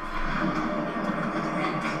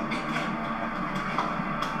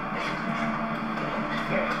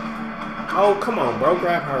 Oh, come on, bro.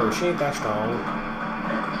 Grab her. She ain't that strong.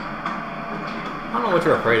 I don't know what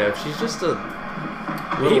you're afraid of. She's just a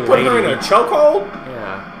He little put her in lady. a chokehold?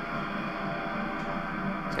 Yeah.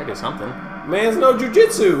 She's gotta do something. Man's no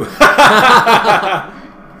jujitsu.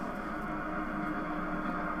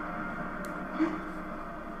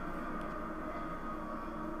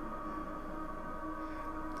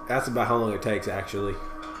 That's about how long it takes, actually.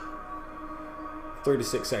 3 to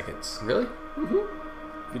 6 seconds. Really?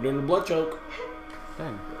 If you're doing the blood choke,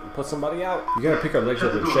 Dang. put somebody out. You gotta pick her legs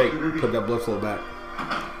up and shake. Put that blood flow back.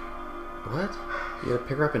 What? You gotta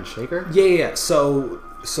pick her up and shake her? Yeah. So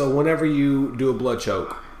whenever you do a blood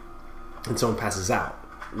choke and someone passes out,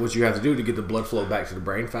 what you have to do to get the blood flow back to the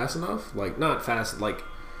brain fast enough, like not fast, like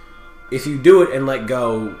if you do it and let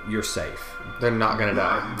go, you're safe. They're not gonna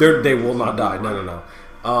die. They will not die. No.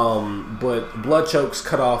 But blood chokes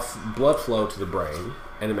cut off blood flow to the brain,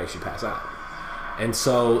 and it makes you pass out. And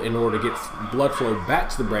so, in order to get blood flow back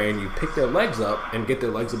to the brain, you pick their legs up and get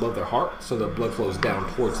their legs above their heart, so the blood flows down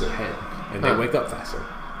towards their head, and they wake up faster.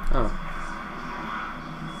 Oh.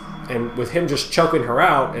 And with him just choking her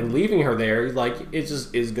out and leaving her there, like it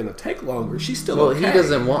just is gonna take longer. She's still Well, okay. he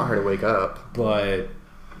doesn't want her to wake up But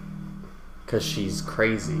because she's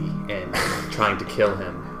crazy and trying to kill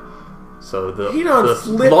him. So He done the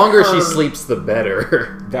flipped longer her. she sleeps, the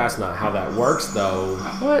better. that's not how that works, though.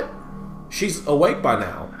 What? She's awake by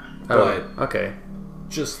now, Oh, but okay.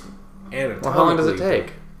 just anatomically. Well, how long does it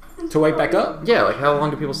take? to wake back up? Yeah, like how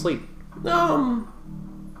long do people sleep?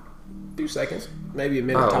 Few seconds, maybe a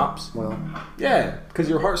minute tops. Well, Yeah, because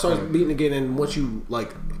your heart starts beating again, and once you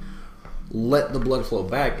like let the blood flow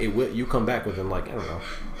back, you come back within like I don't know,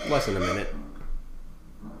 less than a minute,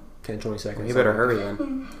 10, 20 seconds. you better something. hurry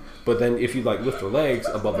then. But then if you like lift their legs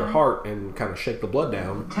above their heart and kind of shake the blood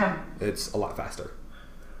down, Tim. it's a lot faster.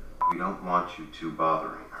 We don't want you two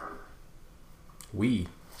bothering her. We.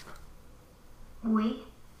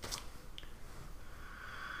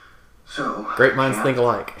 So, Great minds think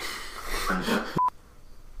alike.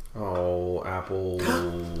 Oh, apples.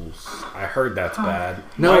 I heard that's bad.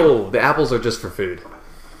 No, the apples are just for food.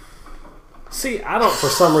 See, I don't for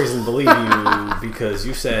some reason believe you because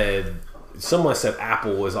you said someone said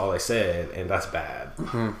apple is all they said, and that's bad.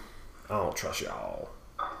 I don't trust y'all.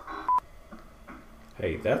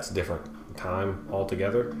 Hey, that's a different time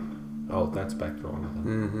altogether. Oh, that's back to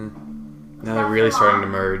normal. Now they're really starting to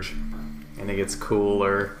merge, and it gets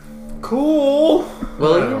cooler. Cool.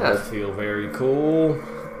 Well, I don't yeah. feel very cool.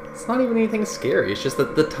 It's not even anything scary. It's just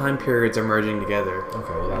that the time periods are merging together.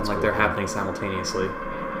 Okay, well And that's like cool. they're happening simultaneously.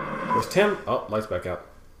 Where's Tim? Oh, lights back out.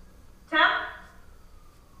 Tim?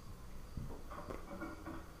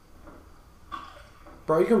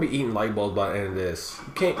 Bro, you're gonna be eating light bulbs by the end of this.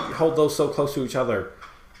 You can't hold those so close to each other.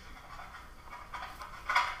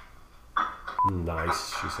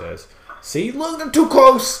 Nice, she says. See, look, they're too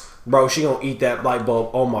close. Bro, she gonna eat that light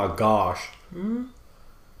bulb. Oh my gosh.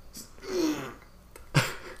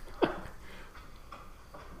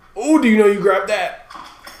 Oh, do you know you grabbed that?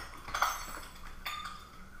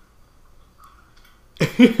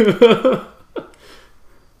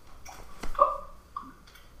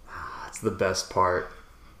 That's the best part.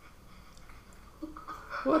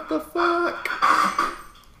 What the fuck?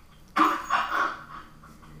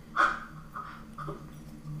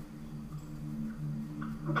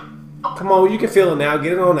 Come on, you can feel it now.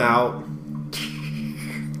 Get it on out.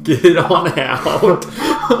 Get it on out.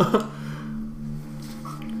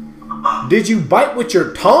 Did you bite with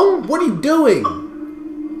your tongue? What are you doing?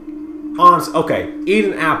 Honest. Okay, eat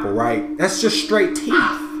an apple, right? That's just straight teeth.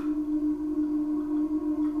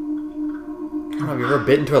 Have you ever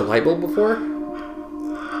bit into a light bulb before?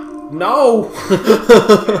 No.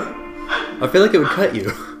 I feel like it would cut you.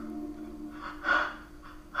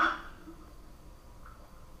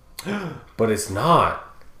 But it's not.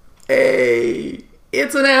 Hey,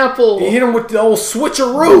 it's an apple. You hit him with the old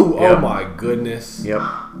switcheroo. Yep. Oh my goodness. Yep.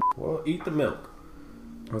 Well, eat the milk.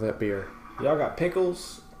 Or that beer. Y'all got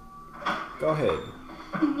pickles? Go ahead.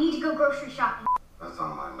 We need to go grocery shopping. That's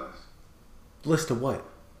on my list. List of what?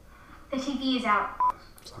 The TV is out.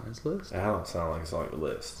 It's on his list. That don't sound like it's on your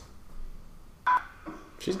list.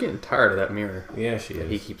 She's getting tired of that mirror Yeah, she that is.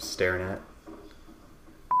 he keeps staring at.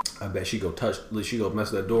 I bet she go mess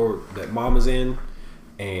with that door that mama's in,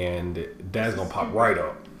 and dad's gonna pop right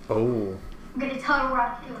up. Oh. I'm gonna tell her what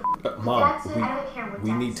I'm doing. Mom, Dad said I don't care what we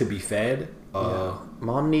Dad need to says. be fed.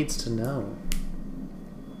 Mom needs to know.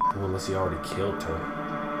 Well, unless he already killed her.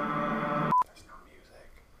 There's no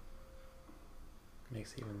music.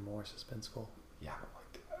 Makes it even more suspenseful. Yeah, I don't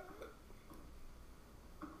like that.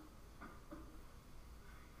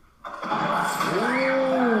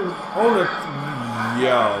 Ooh, on the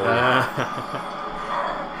yo.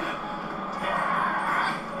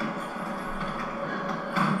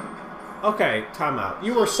 Okay, time out.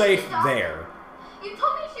 You were safe there. You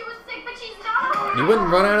told me she was sick, but she's not. You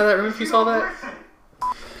wouldn't run out of that room if you saw that?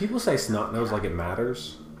 People say snot nose like it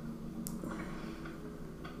matters.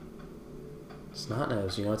 Snot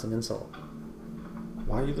nose, you know it's an insult.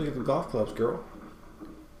 Why you look at the golf clubs, girl?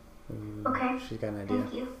 Okay. She's got an idea.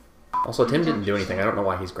 Thank you. Also, Tim didn't do anything. I don't know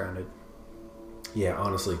why he's grounded. Yeah,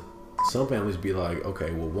 honestly, some families be like,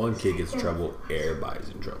 okay, well, one kid gets in trouble, everybody's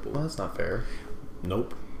in Well, trouble. that's not fair.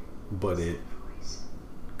 Nope. But it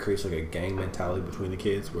creates like a gang mentality between the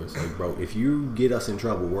kids where it's like, bro, if you get us in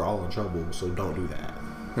trouble, we're all in trouble, so don't do that.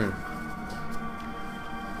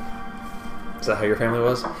 Is that how your family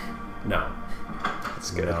was? No.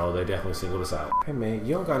 That's good. No, they definitely singled us out. Hey, man,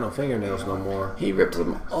 you don't got no fingernails no more. He ripped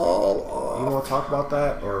them all You off. want to talk about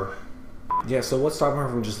that? Or, yeah, so what's stopping her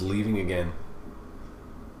from just leaving again?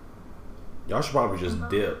 Y'all should probably just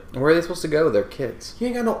dip. Where are they supposed to go? They're kids. You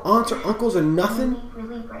ain't got no aunts or uncles or nothing?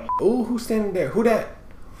 Really brave. Ooh, who's standing there? Who that?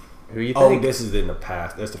 Who you Oh, think? this is in the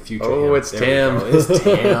past. That's the future. Oh, him. it's There we Tim. go. It's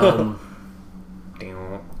Tim.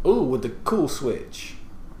 Damn. Ooh, with the cool switch.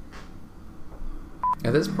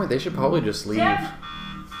 At this point, they should probably just leave.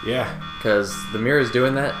 Yeah. Because the mirror's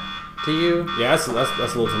doing that to you. Yeah, that's a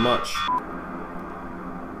little too much.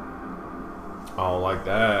 I don't like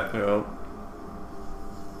that. Yep.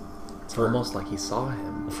 It's almost like he saw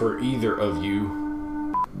him. For either of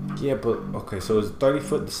you. Yeah, but, okay, so is 30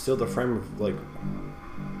 foot still the frame of, like,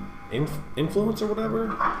 influence or whatever?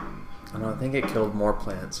 I don't know, I think it killed more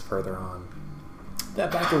plants further on.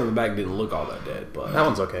 That back one in the back didn't look all that dead, but... That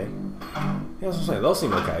one's okay. Yeah, that's what I'm saying. Those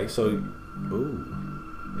seem okay. So,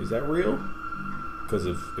 ooh, is that real? Because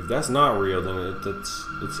if that's not real, then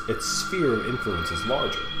its sphere of influence is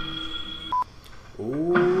larger.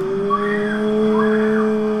 Ooh,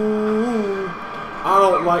 I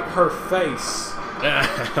don't like her face.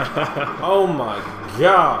 Oh my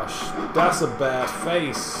gosh, that's a bad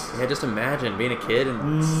face. Yeah, just imagine being a kid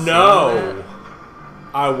and seeing No, that.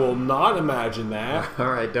 I will not imagine that.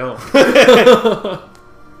 Alright, don't.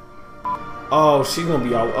 Oh, she's gonna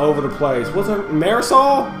be all over the place. What's her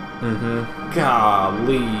Marisol? Mm-hmm.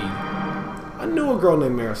 Golly, I knew a girl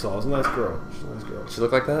named Marisol. She's a nice girl. She's a nice girl. She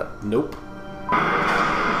look like that? Nope.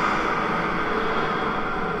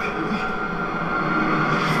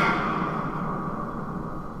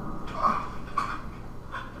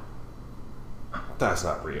 That's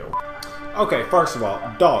not real. Okay, first of all,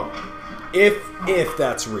 dog. If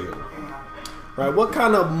that's real, right? What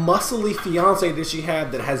kind of muscly fiance did she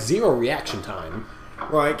have that has zero reaction time?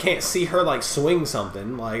 Right? Can't see her like swing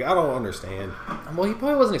something. Like, I don't understand. Well, he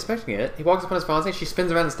probably wasn't expecting it. He walks up on his fiancée, she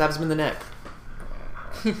spins around and stabs him in the neck.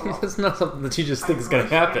 That's not something that you just think is going to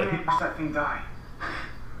happen. 98% thing die.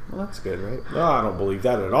 Well, that's good, right? No, I don't believe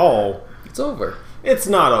that at all. It's over. It's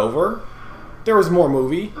not over. There was more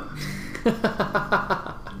movie.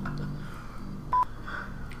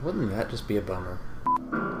 Wouldn't that just be a bummer?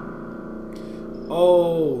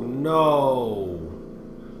 Oh no.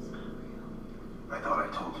 I thought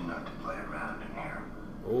I told you not to play around in here.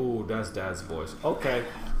 Oh, that's Dad's voice. Okay.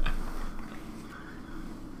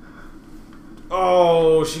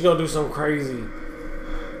 Oh, she gonna do something crazy.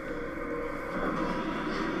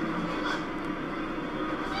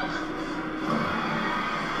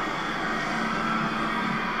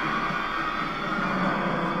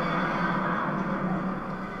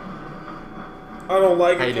 don't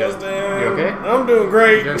like How it. you doing? Justin. You okay? I'm doing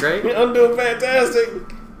great. You doing great? I'm doing fantastic.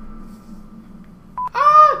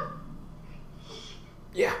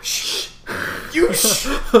 Yeah. Shh. You shh.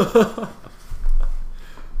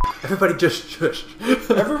 Everybody just shush.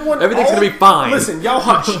 Everyone. Everything's gonna be fine. Listen, y'all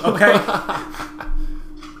hush, okay?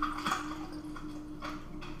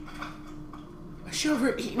 Is she over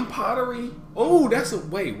here eating pottery? Oh, that's a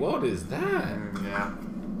wait. What is that? Yeah.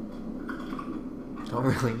 Don't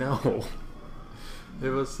really know. It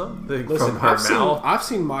was something Listen, from her I've mouth. I've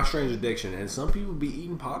seen My Strange Addiction, and some people be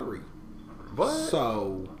eating pottery. What?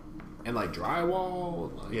 So, and like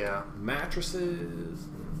drywall, like Yeah. mattresses.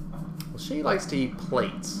 Well, she likes to eat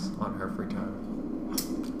plates on her free time.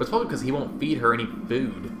 But it's probably because he won't feed her any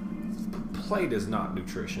food. Plate is not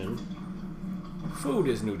nutrition. Food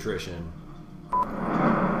is nutrition.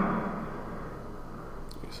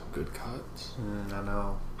 Get some good cuts. I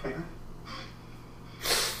know.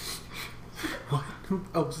 What?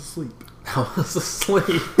 I was asleep. I was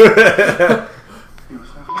asleep.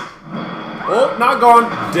 Oh, not gone.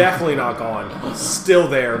 Definitely not gone. Still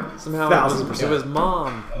there. Somehow 1000%. it was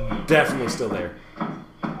Mom. Definitely still there.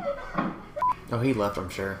 Oh, he left, I'm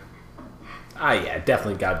sure. Ah, yeah,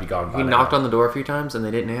 definitely got to be gone by He now. knocked on the door a few times and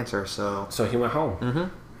they didn't answer, so... So he went home.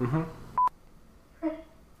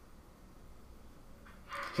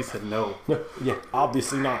 He said no. Yeah,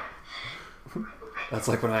 obviously not. That's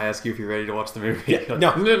like when I ask you if you're ready to watch the movie. Yeah,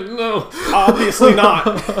 no. No. Obviously not.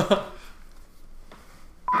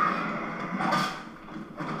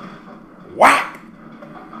 Whack!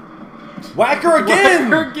 Whack her again!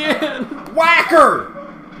 Whack her!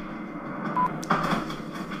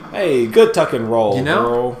 Hey, good tuck and roll, You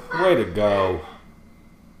know- girl. Way to go.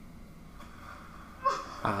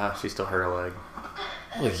 She still hurt her leg.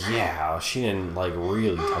 Well, yeah, she didn't, like,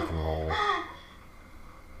 really tuck and roll.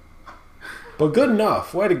 But good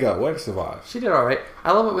enough. Way to go. Way to survive. She did alright.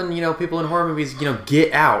 I love it when, people in horror movies,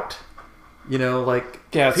 get out. Like...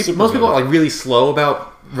 Yeah, it's super most people good. are, like, really slow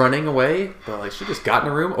about running away. But, like, she just got in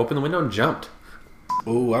a room, opened the window, and jumped.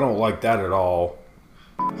 Ooh, I don't like that at all.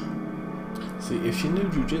 See, if she knew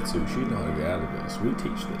jujitsu, she'd know how to get out of this. We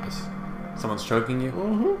teach this. Someone's choking you?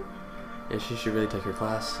 Mm-hmm. Yeah, she should really take your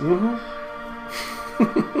class. Mm-hmm.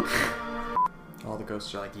 All the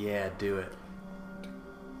ghosts are like, yeah, do it.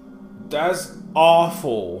 That's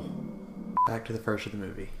awful. Back to the first of the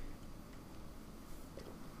movie.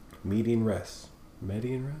 Median rest.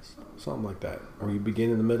 Median rest? Something like that. Or you begin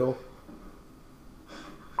in the middle.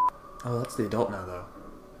 Oh, that's the adult now, though.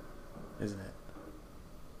 Isn't it?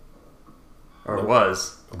 Or it Nope.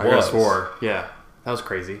 was. It I could have was. swore. Yeah. That was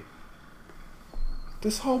crazy.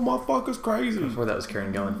 This whole motherfucker's crazy. Before that was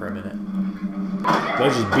Karen Gillan for a minute. They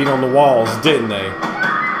just beat on the walls, didn't they?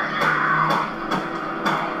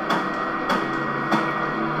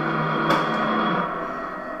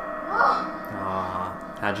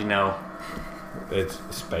 Aw. How'd you know? It's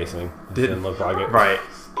spacing. Didn't look like it. Right.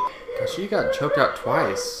 She got choked out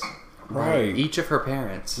twice. By Right. each of her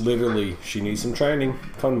parents. Literally, she needs some training.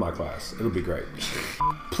 Come to my class. It'll be great.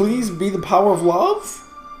 Please be the power of love?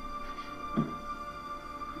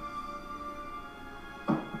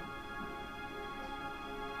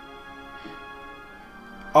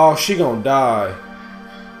 Oh, she gonna die.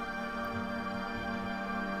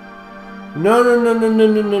 No, no, no, no, no,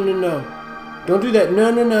 no, no, no, no. Don't do that.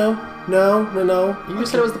 No, no, no. No, no, no. You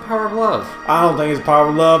just said it was the power of love. I don't think it's the power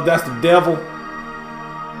of love. That's the devil.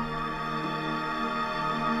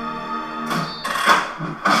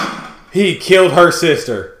 He killed her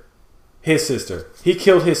sister. His sister. He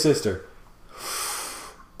killed his sister.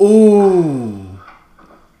 Ooh.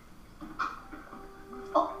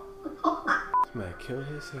 This man killed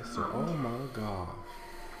his sister. Oh my god.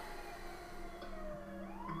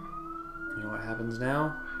 You know what happens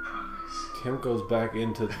now? Tim goes back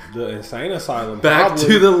into the insane asylum. Back probably.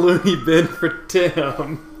 to the loony bin for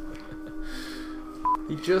Tim.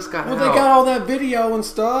 He just got Well, out. they got all that video and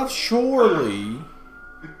stuff. Surely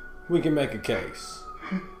we can make a case.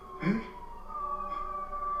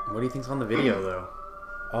 What do you think's on the video, though?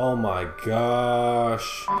 Oh my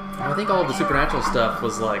gosh. I think all of the supernatural stuff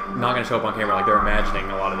was like not going to show up on camera. Like they're imagining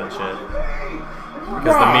a lot of that shit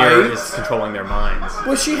because the mirror is controlling their minds.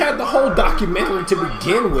 Well, she had the whole documentary to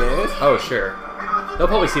begin with. Oh sure, they'll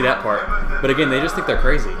probably see that part. But again, they just think they're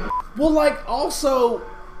crazy. Well, like also,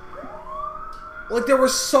 like there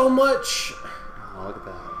was so much. Oh, look at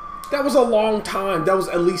that. That was a long time. That was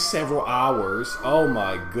at least several hours. Oh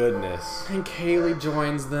my goodness. And Kaylee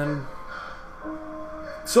joins them.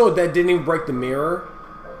 So that didn't even break the mirror?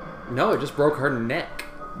 No, it just broke her neck.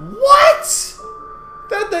 What?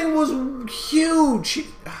 That thing was huge.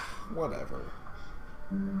 Whatever.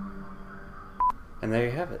 And there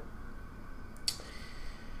you have it.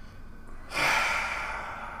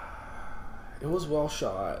 It was well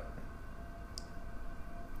shot.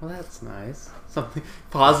 Well, that's nice. Something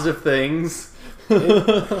positive things.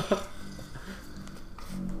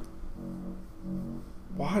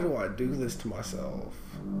 Why do I do this to myself?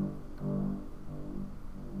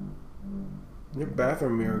 Your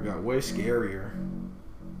bathroom mirror got way scarier.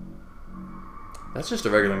 That's just a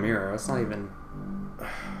regular mirror. That's not even.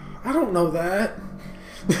 I don't know that.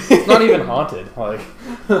 It's not even haunted. Like,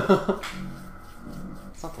 it's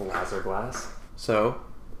not the Lazar glass. So,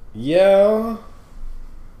 Yeah.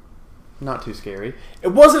 not too scary. It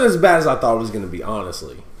wasn't as bad as I thought it was going to be,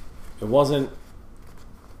 honestly. It wasn't...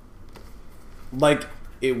 Like,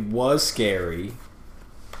 it was scary.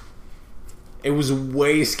 It was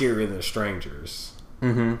way scarier than Strangers.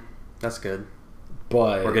 Mm-hmm. That's good.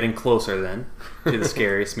 But... We're getting closer then to the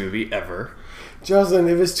scariest movie ever. Justin,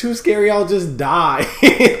 if it's too scary, I'll just die.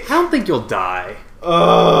 I don't think you'll die.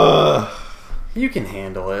 You can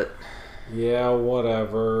handle it. Yeah,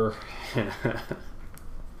 whatever.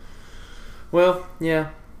 Well, yeah.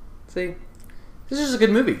 See, this is a good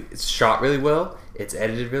movie. It's shot really well. It's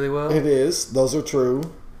edited really well. It is. Those are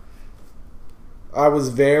true. I was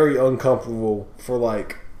very uncomfortable for,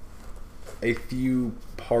 like, a few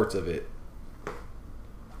parts of it.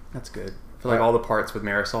 That's good. For like all the parts with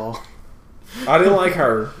Marisol. I didn't like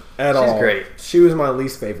her at all. She's great. She was my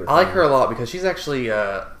least favorite. I like her a lot because she's actually,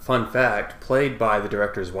 fun fact, played by the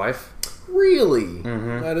director's wife. Really?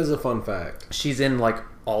 Mm-hmm. That is a fun fact. She's in like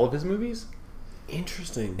all of his movies.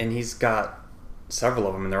 Interesting. And he's got several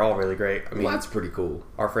of them, and they're all really great. I mean, Well, that's pretty cool.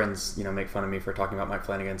 our friends, make fun of me for talking about Mike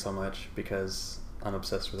Flanagan so much because I'm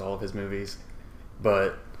obsessed with all of his movies.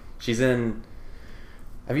 But she's in...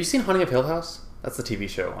 Have you seen Haunting of Hill House? That's the TV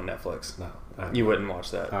show on Netflix. No. You wouldn't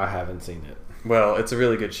watch that. I haven't seen it. Well, it's a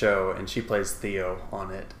really good show, and she plays Theo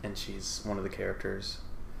on it, and she's one of the characters.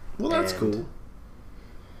 Well, that's And cool.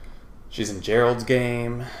 She's in Gerald's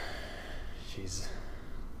Game. She's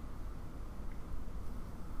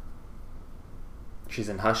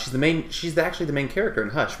in Hush. She's actually the main character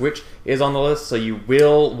in Hush, which is on the list, so you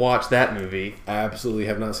will watch that movie. Absolutely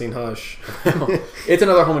have not seen Hush. It's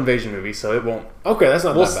another home invasion movie, so it won't... Okay, that's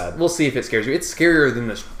not that bad. We'll see if it scares you. It's scarier than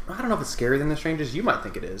the... I don't know if it's scarier than The Strangers. You might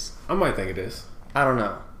think it is. I might think it is. I don't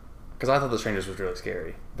know. Because I thought The Strangers was really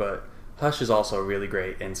scary. But Hush is also really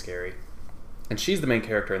great and scary. And she's the main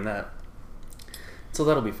character in that. So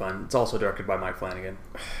that'll be fun. It's also directed by Mike Flanagan.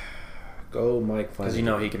 Go Mike Flanagan.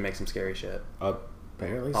 Because he can make some scary shit.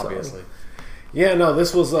 Apparently Obviously. so. Yeah, no,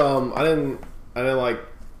 this was... I didn't like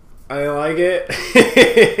it.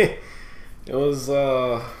 It was...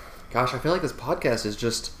 Gosh, I feel like this podcast is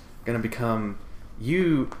just going to become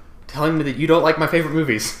you telling me that you don't like my favorite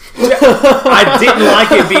movies. I didn't like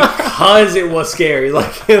it because it was scary.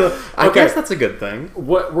 Like, okay. I guess that's a good thing.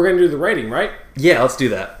 What we're gonna do the rating, right? Yeah, let's do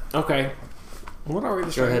that. Okay. What are we?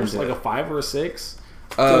 The Go ahead and Strangers? do Like it. a 5 or a 6?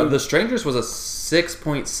 The Strangers was a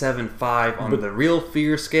 6.75 on the Real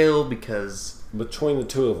Fear scale because Between the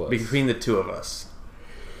two of us. between the two of us.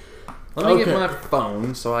 Let me get Okay. my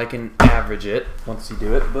phone so I can average it once you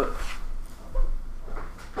do it. But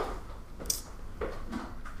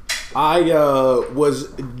I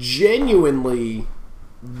was genuinely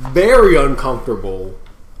very uncomfortable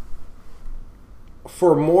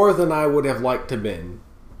for more than I would have liked to been,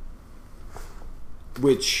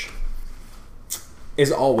 which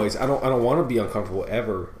is always I don't want to be uncomfortable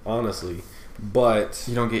ever, honestly, but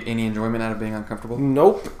you don't get any enjoyment out of being uncomfortable.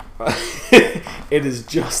 nope. It is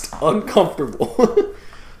just uncomfortable.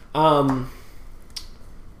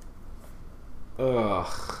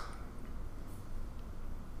 Ugh.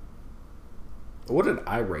 What did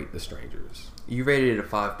I rate The Strangers? You rated it a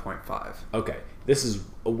 5.5. Okay, this is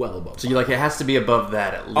well above. So you like it has to be above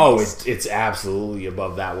that at least. Oh, it's absolutely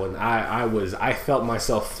above that one. I felt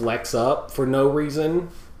myself flex up for no reason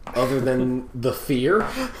other than the fear.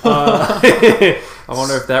 I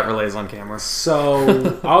wonder if that relays on camera.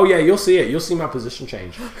 So, oh yeah, you'll see it. You'll see my position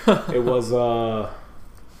change. It was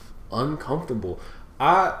uncomfortable.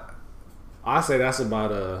 I say that's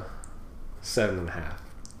about a 7.5.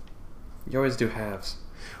 You always do halves.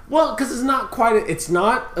 Well, because it's not quite. It's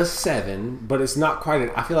not a 7, but it's not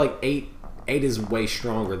quite. I feel like 8 is way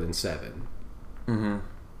stronger than 7. Mm-hmm.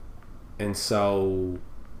 And so,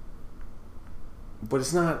 but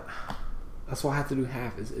it's not. That's why I have to do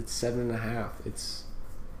half. It's 7.5.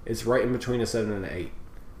 It's right in between a 7 and an 8.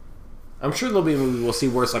 I'm sure there'll be a movie we'll see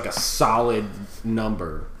where it's like a solid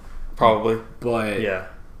number. Probably. But Yeah.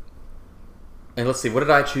 And let's see, what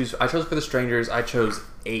did I choose? I chose for The Strangers, I chose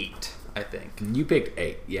 8, I think. you picked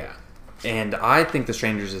 8, yeah. And I think The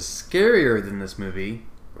Strangers is scarier than this movie.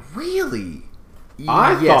 Really?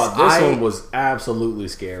 I thought this one was absolutely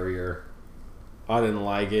scarier. I didn't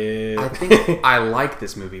like it. I think I like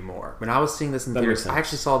this movie more. When I was seeing this in theaters, I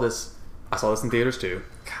actually saw this. I saw this in theaters too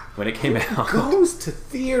when it came out. Who goes to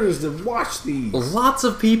theaters to watch these? Lots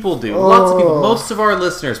of people do. Lots of people. Most of our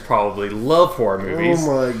listeners probably love horror movies.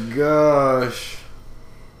 Oh my gosh.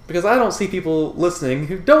 Because I don't see people listening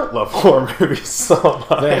who don't love horror movies so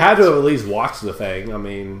much. They had to have at least watched the thing. I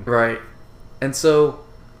mean, right. And so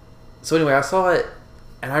anyway, I saw it,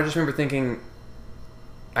 and I just remember thinking.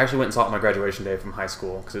 I actually went and saw it on my graduation day from high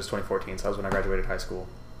school because it was 2014, so that was when I graduated high school.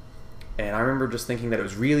 And I remember just thinking that it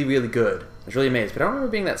was really, really good. I was really amazed, but I don't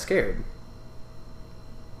remember being that scared.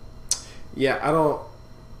 Yeah,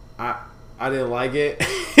 I didn't like it.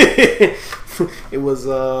 It was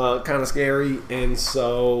kind of scary, and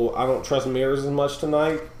so I don't trust mirrors as much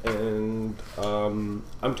tonight. And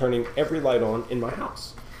I'm turning every light on in my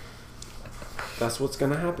house. That's what's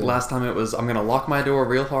gonna happen. Last time it was, I'm gonna lock my door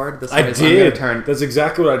real hard. This time I'm gonna turn. That's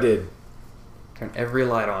exactly what I did. Turn every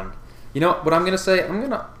light on. You know what I'm gonna say? I'm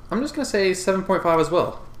just gonna say 7.5 as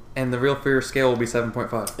well. And the Real Fear scale will be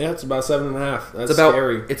 7.5. Yeah, it's about 7.5. That's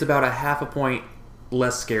scary. It's about a half a point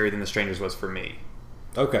less scary than The Strangers was for me.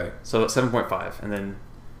 Okay. So 7.5, and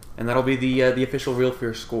that'll be the official Real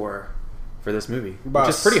Fear score for this movie, which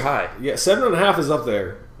is pretty high. Yeah, 7.5 is up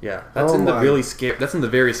there. Yeah, that's in the really scary. That's in the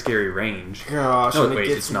very scary range. Gosh, no, and wait, it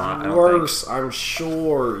gets it's not. Worse, I'm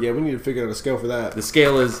sure. Yeah, we need to figure out a scale for that. The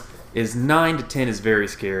scale is 9 to 10 is very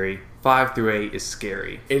scary. 5 through 8 is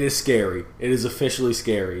scary. It is scary. It is officially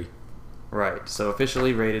scary. Right. So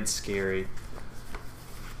officially rated scary.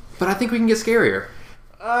 But I think we can get scarier.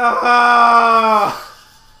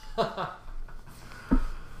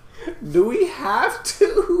 Do we have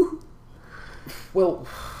to? Well,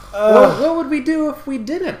 what would we do if we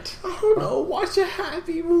didn't? I don't know. Watch a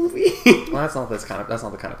happy movie. Well, that's not the kind of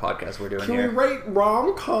podcast we're doing Can here. we rate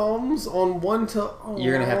rom-coms on 1 to...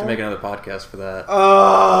 You're gonna have to make another podcast for that.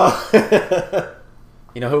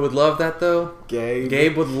 You know who would love that though?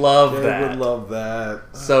 Gabe would love that. Gabe would love that.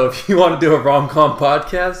 So if you want to do a rom-com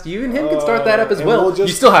podcast, you and him can start that up as well. You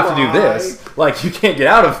still have to do this. Like, you can't get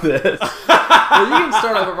out of this. Well, you can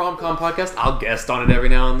start up a rom-com podcast. I'll guest on it every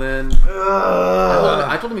now and then.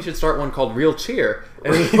 I told him he should start one called Real Cheer.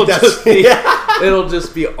 And it'll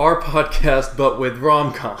just be our podcast, but with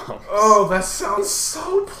rom-coms. Oh, that sounds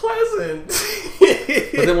so pleasant.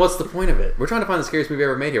 But then what's the point of it? We're trying to find the scariest movie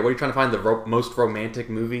ever made here. What are you trying to find? The most romantic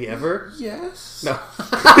movie ever? Yes. No.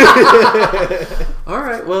 All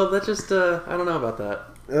right. Well, that's just, I don't know about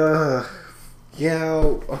that. Yeah,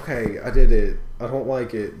 okay, I did it. I don't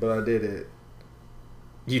like it, but I did it.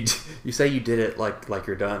 You say you did it like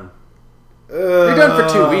you're done. You're done for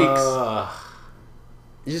 2 weeks.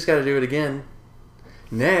 You just got to do it again.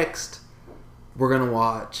 Next, we're going to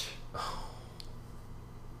watch...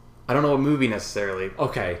 I don't know what movie necessarily.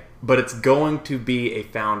 Okay. But it's going to be a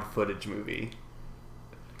found footage movie.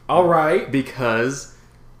 All right. Because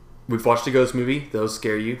we've watched a ghost movie. Those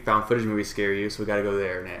scare you. Found footage movies scare you. So we got to go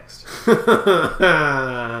there next.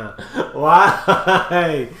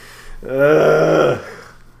 Why?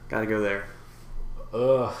 Got to go there.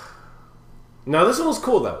 No, this one was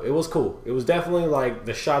cool though. It was cool. It was definitely like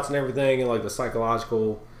the shots and everything, and like the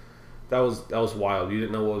psychological. That was wild. You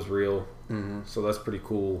didn't know what was real, so that's pretty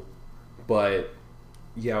cool. But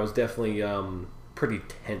yeah, it was definitely pretty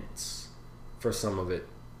tense for some of it,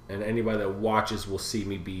 and anybody that watches will see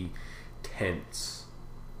me be tense.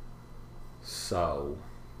 So,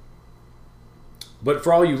 but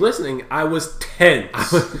for all you listening, I was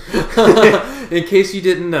tense. In case you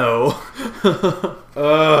didn't know,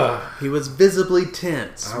 he was visibly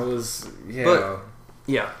tense. I was, yeah. But,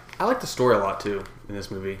 yeah, I like the story a lot too in this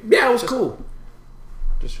movie. Yeah, it was cool.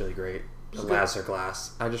 Just really great. The laser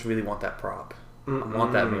glass. I just really want that prop. I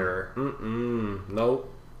want that mirror.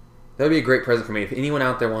 Nope. That would be a great present for me. If anyone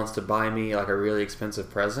out there wants to buy me like a really expensive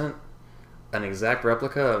present, an exact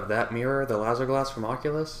replica of that mirror, the laser glass from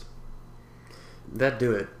Oculus, that'd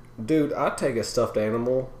do it. Dude, I'd take a stuffed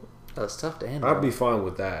animal. A stuffed animal? I'd be fine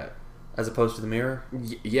with that. As opposed to the mirror?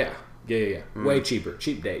 Yeah. Way cheaper.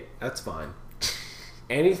 Cheap date. That's fine.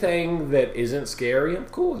 Anything that isn't scary, I'm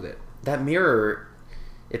cool with it. That mirror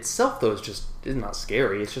itself, though, is not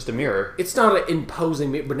scary. It's just a mirror. It's not an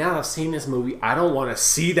imposing mirror, but now that I've seen this movie, I don't want to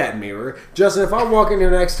see that mirror. Justin, if I walk in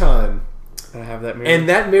here next time, I have that mirror, and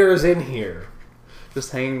that mirror's in here,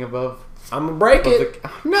 just hanging above, I'm gonna break it.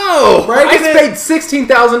 No, I paid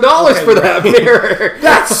 $16,000 for that mirror.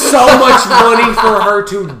 That's so much money for her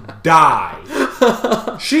to die.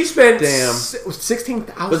 She spent Damn. $16,000.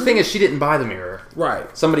 But the thing is, she didn't buy the mirror.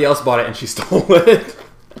 Right. Somebody else bought it and she stole it.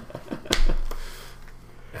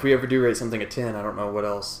 If we ever do rate something a 10, I don't know what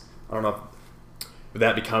else. I don't know if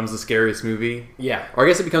that becomes the scariest movie. Yeah. Or I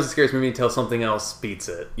guess it becomes the scariest movie until something else beats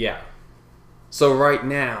it. Yeah. So right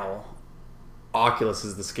now, Oculus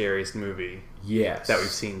is the scariest movie Yes. that we've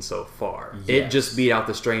seen so far. Yes. It just beat out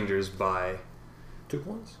The Strangers by... 2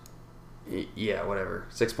 points? Yeah, whatever.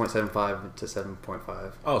 6.75 to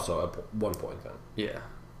 7.5. Oh, so 1 point then. Yeah.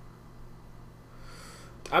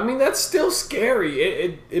 I mean, that's still scary.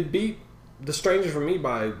 It beat The Strangers for me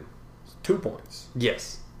by 2 points.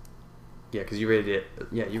 Yes. Yeah, because you rated it...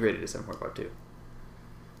 Yeah, you rated it 7.5 too.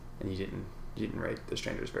 And you didn't rate The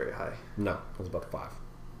Strangers very high. No, it was about 5.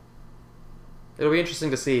 It'll be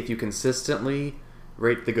interesting to see if you consistently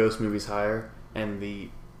rate the ghost movies higher and the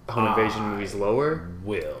home invasion movies lower.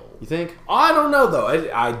 Will. You think? I don't know, though.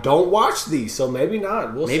 I don't watch these, so maybe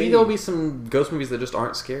not. We'll Maybe see. there'll be some ghost movies that just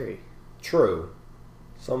aren't scary. True.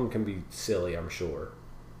 Some can be silly, I'm sure.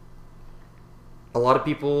 A lot of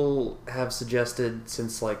people have suggested,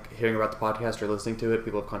 since like hearing about the podcast or listening to it,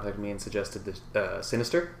 people have contacted me and suggested the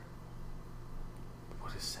Sinister.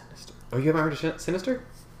 What is Sinister? Oh, you haven't heard of Sinister?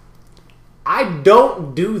 I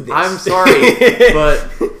don't do this. I'm sorry, but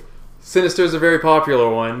Sinister is a very popular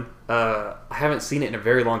one. I haven't seen it in a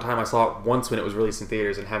very long time. I saw it once when it was released in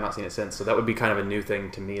theaters and have not seen it since. So that would be kind of a new thing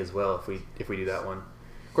to me as well if we do that one.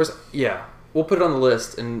 Of course, yeah, we'll put it on the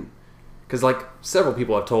list, and because like several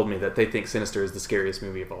people have told me that they think Sinister is the scariest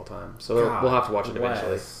movie of all time. So God, we'll have to watch it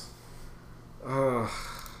eventually.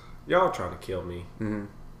 Y'all trying to kill me. Mm-hmm.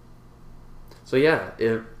 So yeah,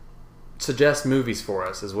 suggest movies for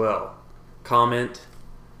us as well. Comment,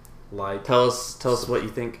 Like, tell us what you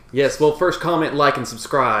think. Yes, well, first comment, like, and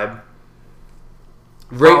subscribe.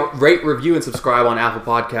 Rate, review, and subscribe on Apple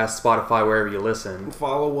Podcasts, Spotify, wherever you listen.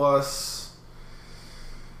 follow us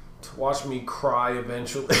to watch me cry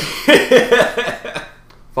eventually.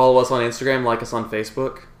 Follow us on Instagram, like us on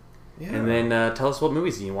Facebook, Yeah. and then tell us what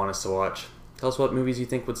movies you want us to watch. Tell us what movies you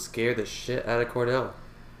think would scare the shit out of Cordell.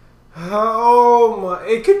 Oh my!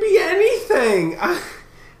 It could be anything.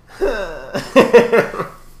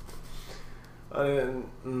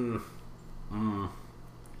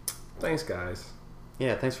 Thanks, guys.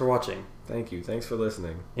 Yeah, thanks for watching. Thank you. Thanks for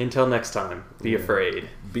listening. Until next time, be afraid.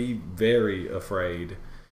 Be very afraid.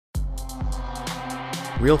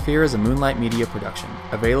 Real Fear is a Moonlight Media production,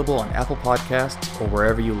 available on Apple Podcasts or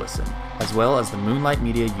wherever you listen, as well as the Moonlight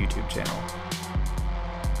Media YouTube channel.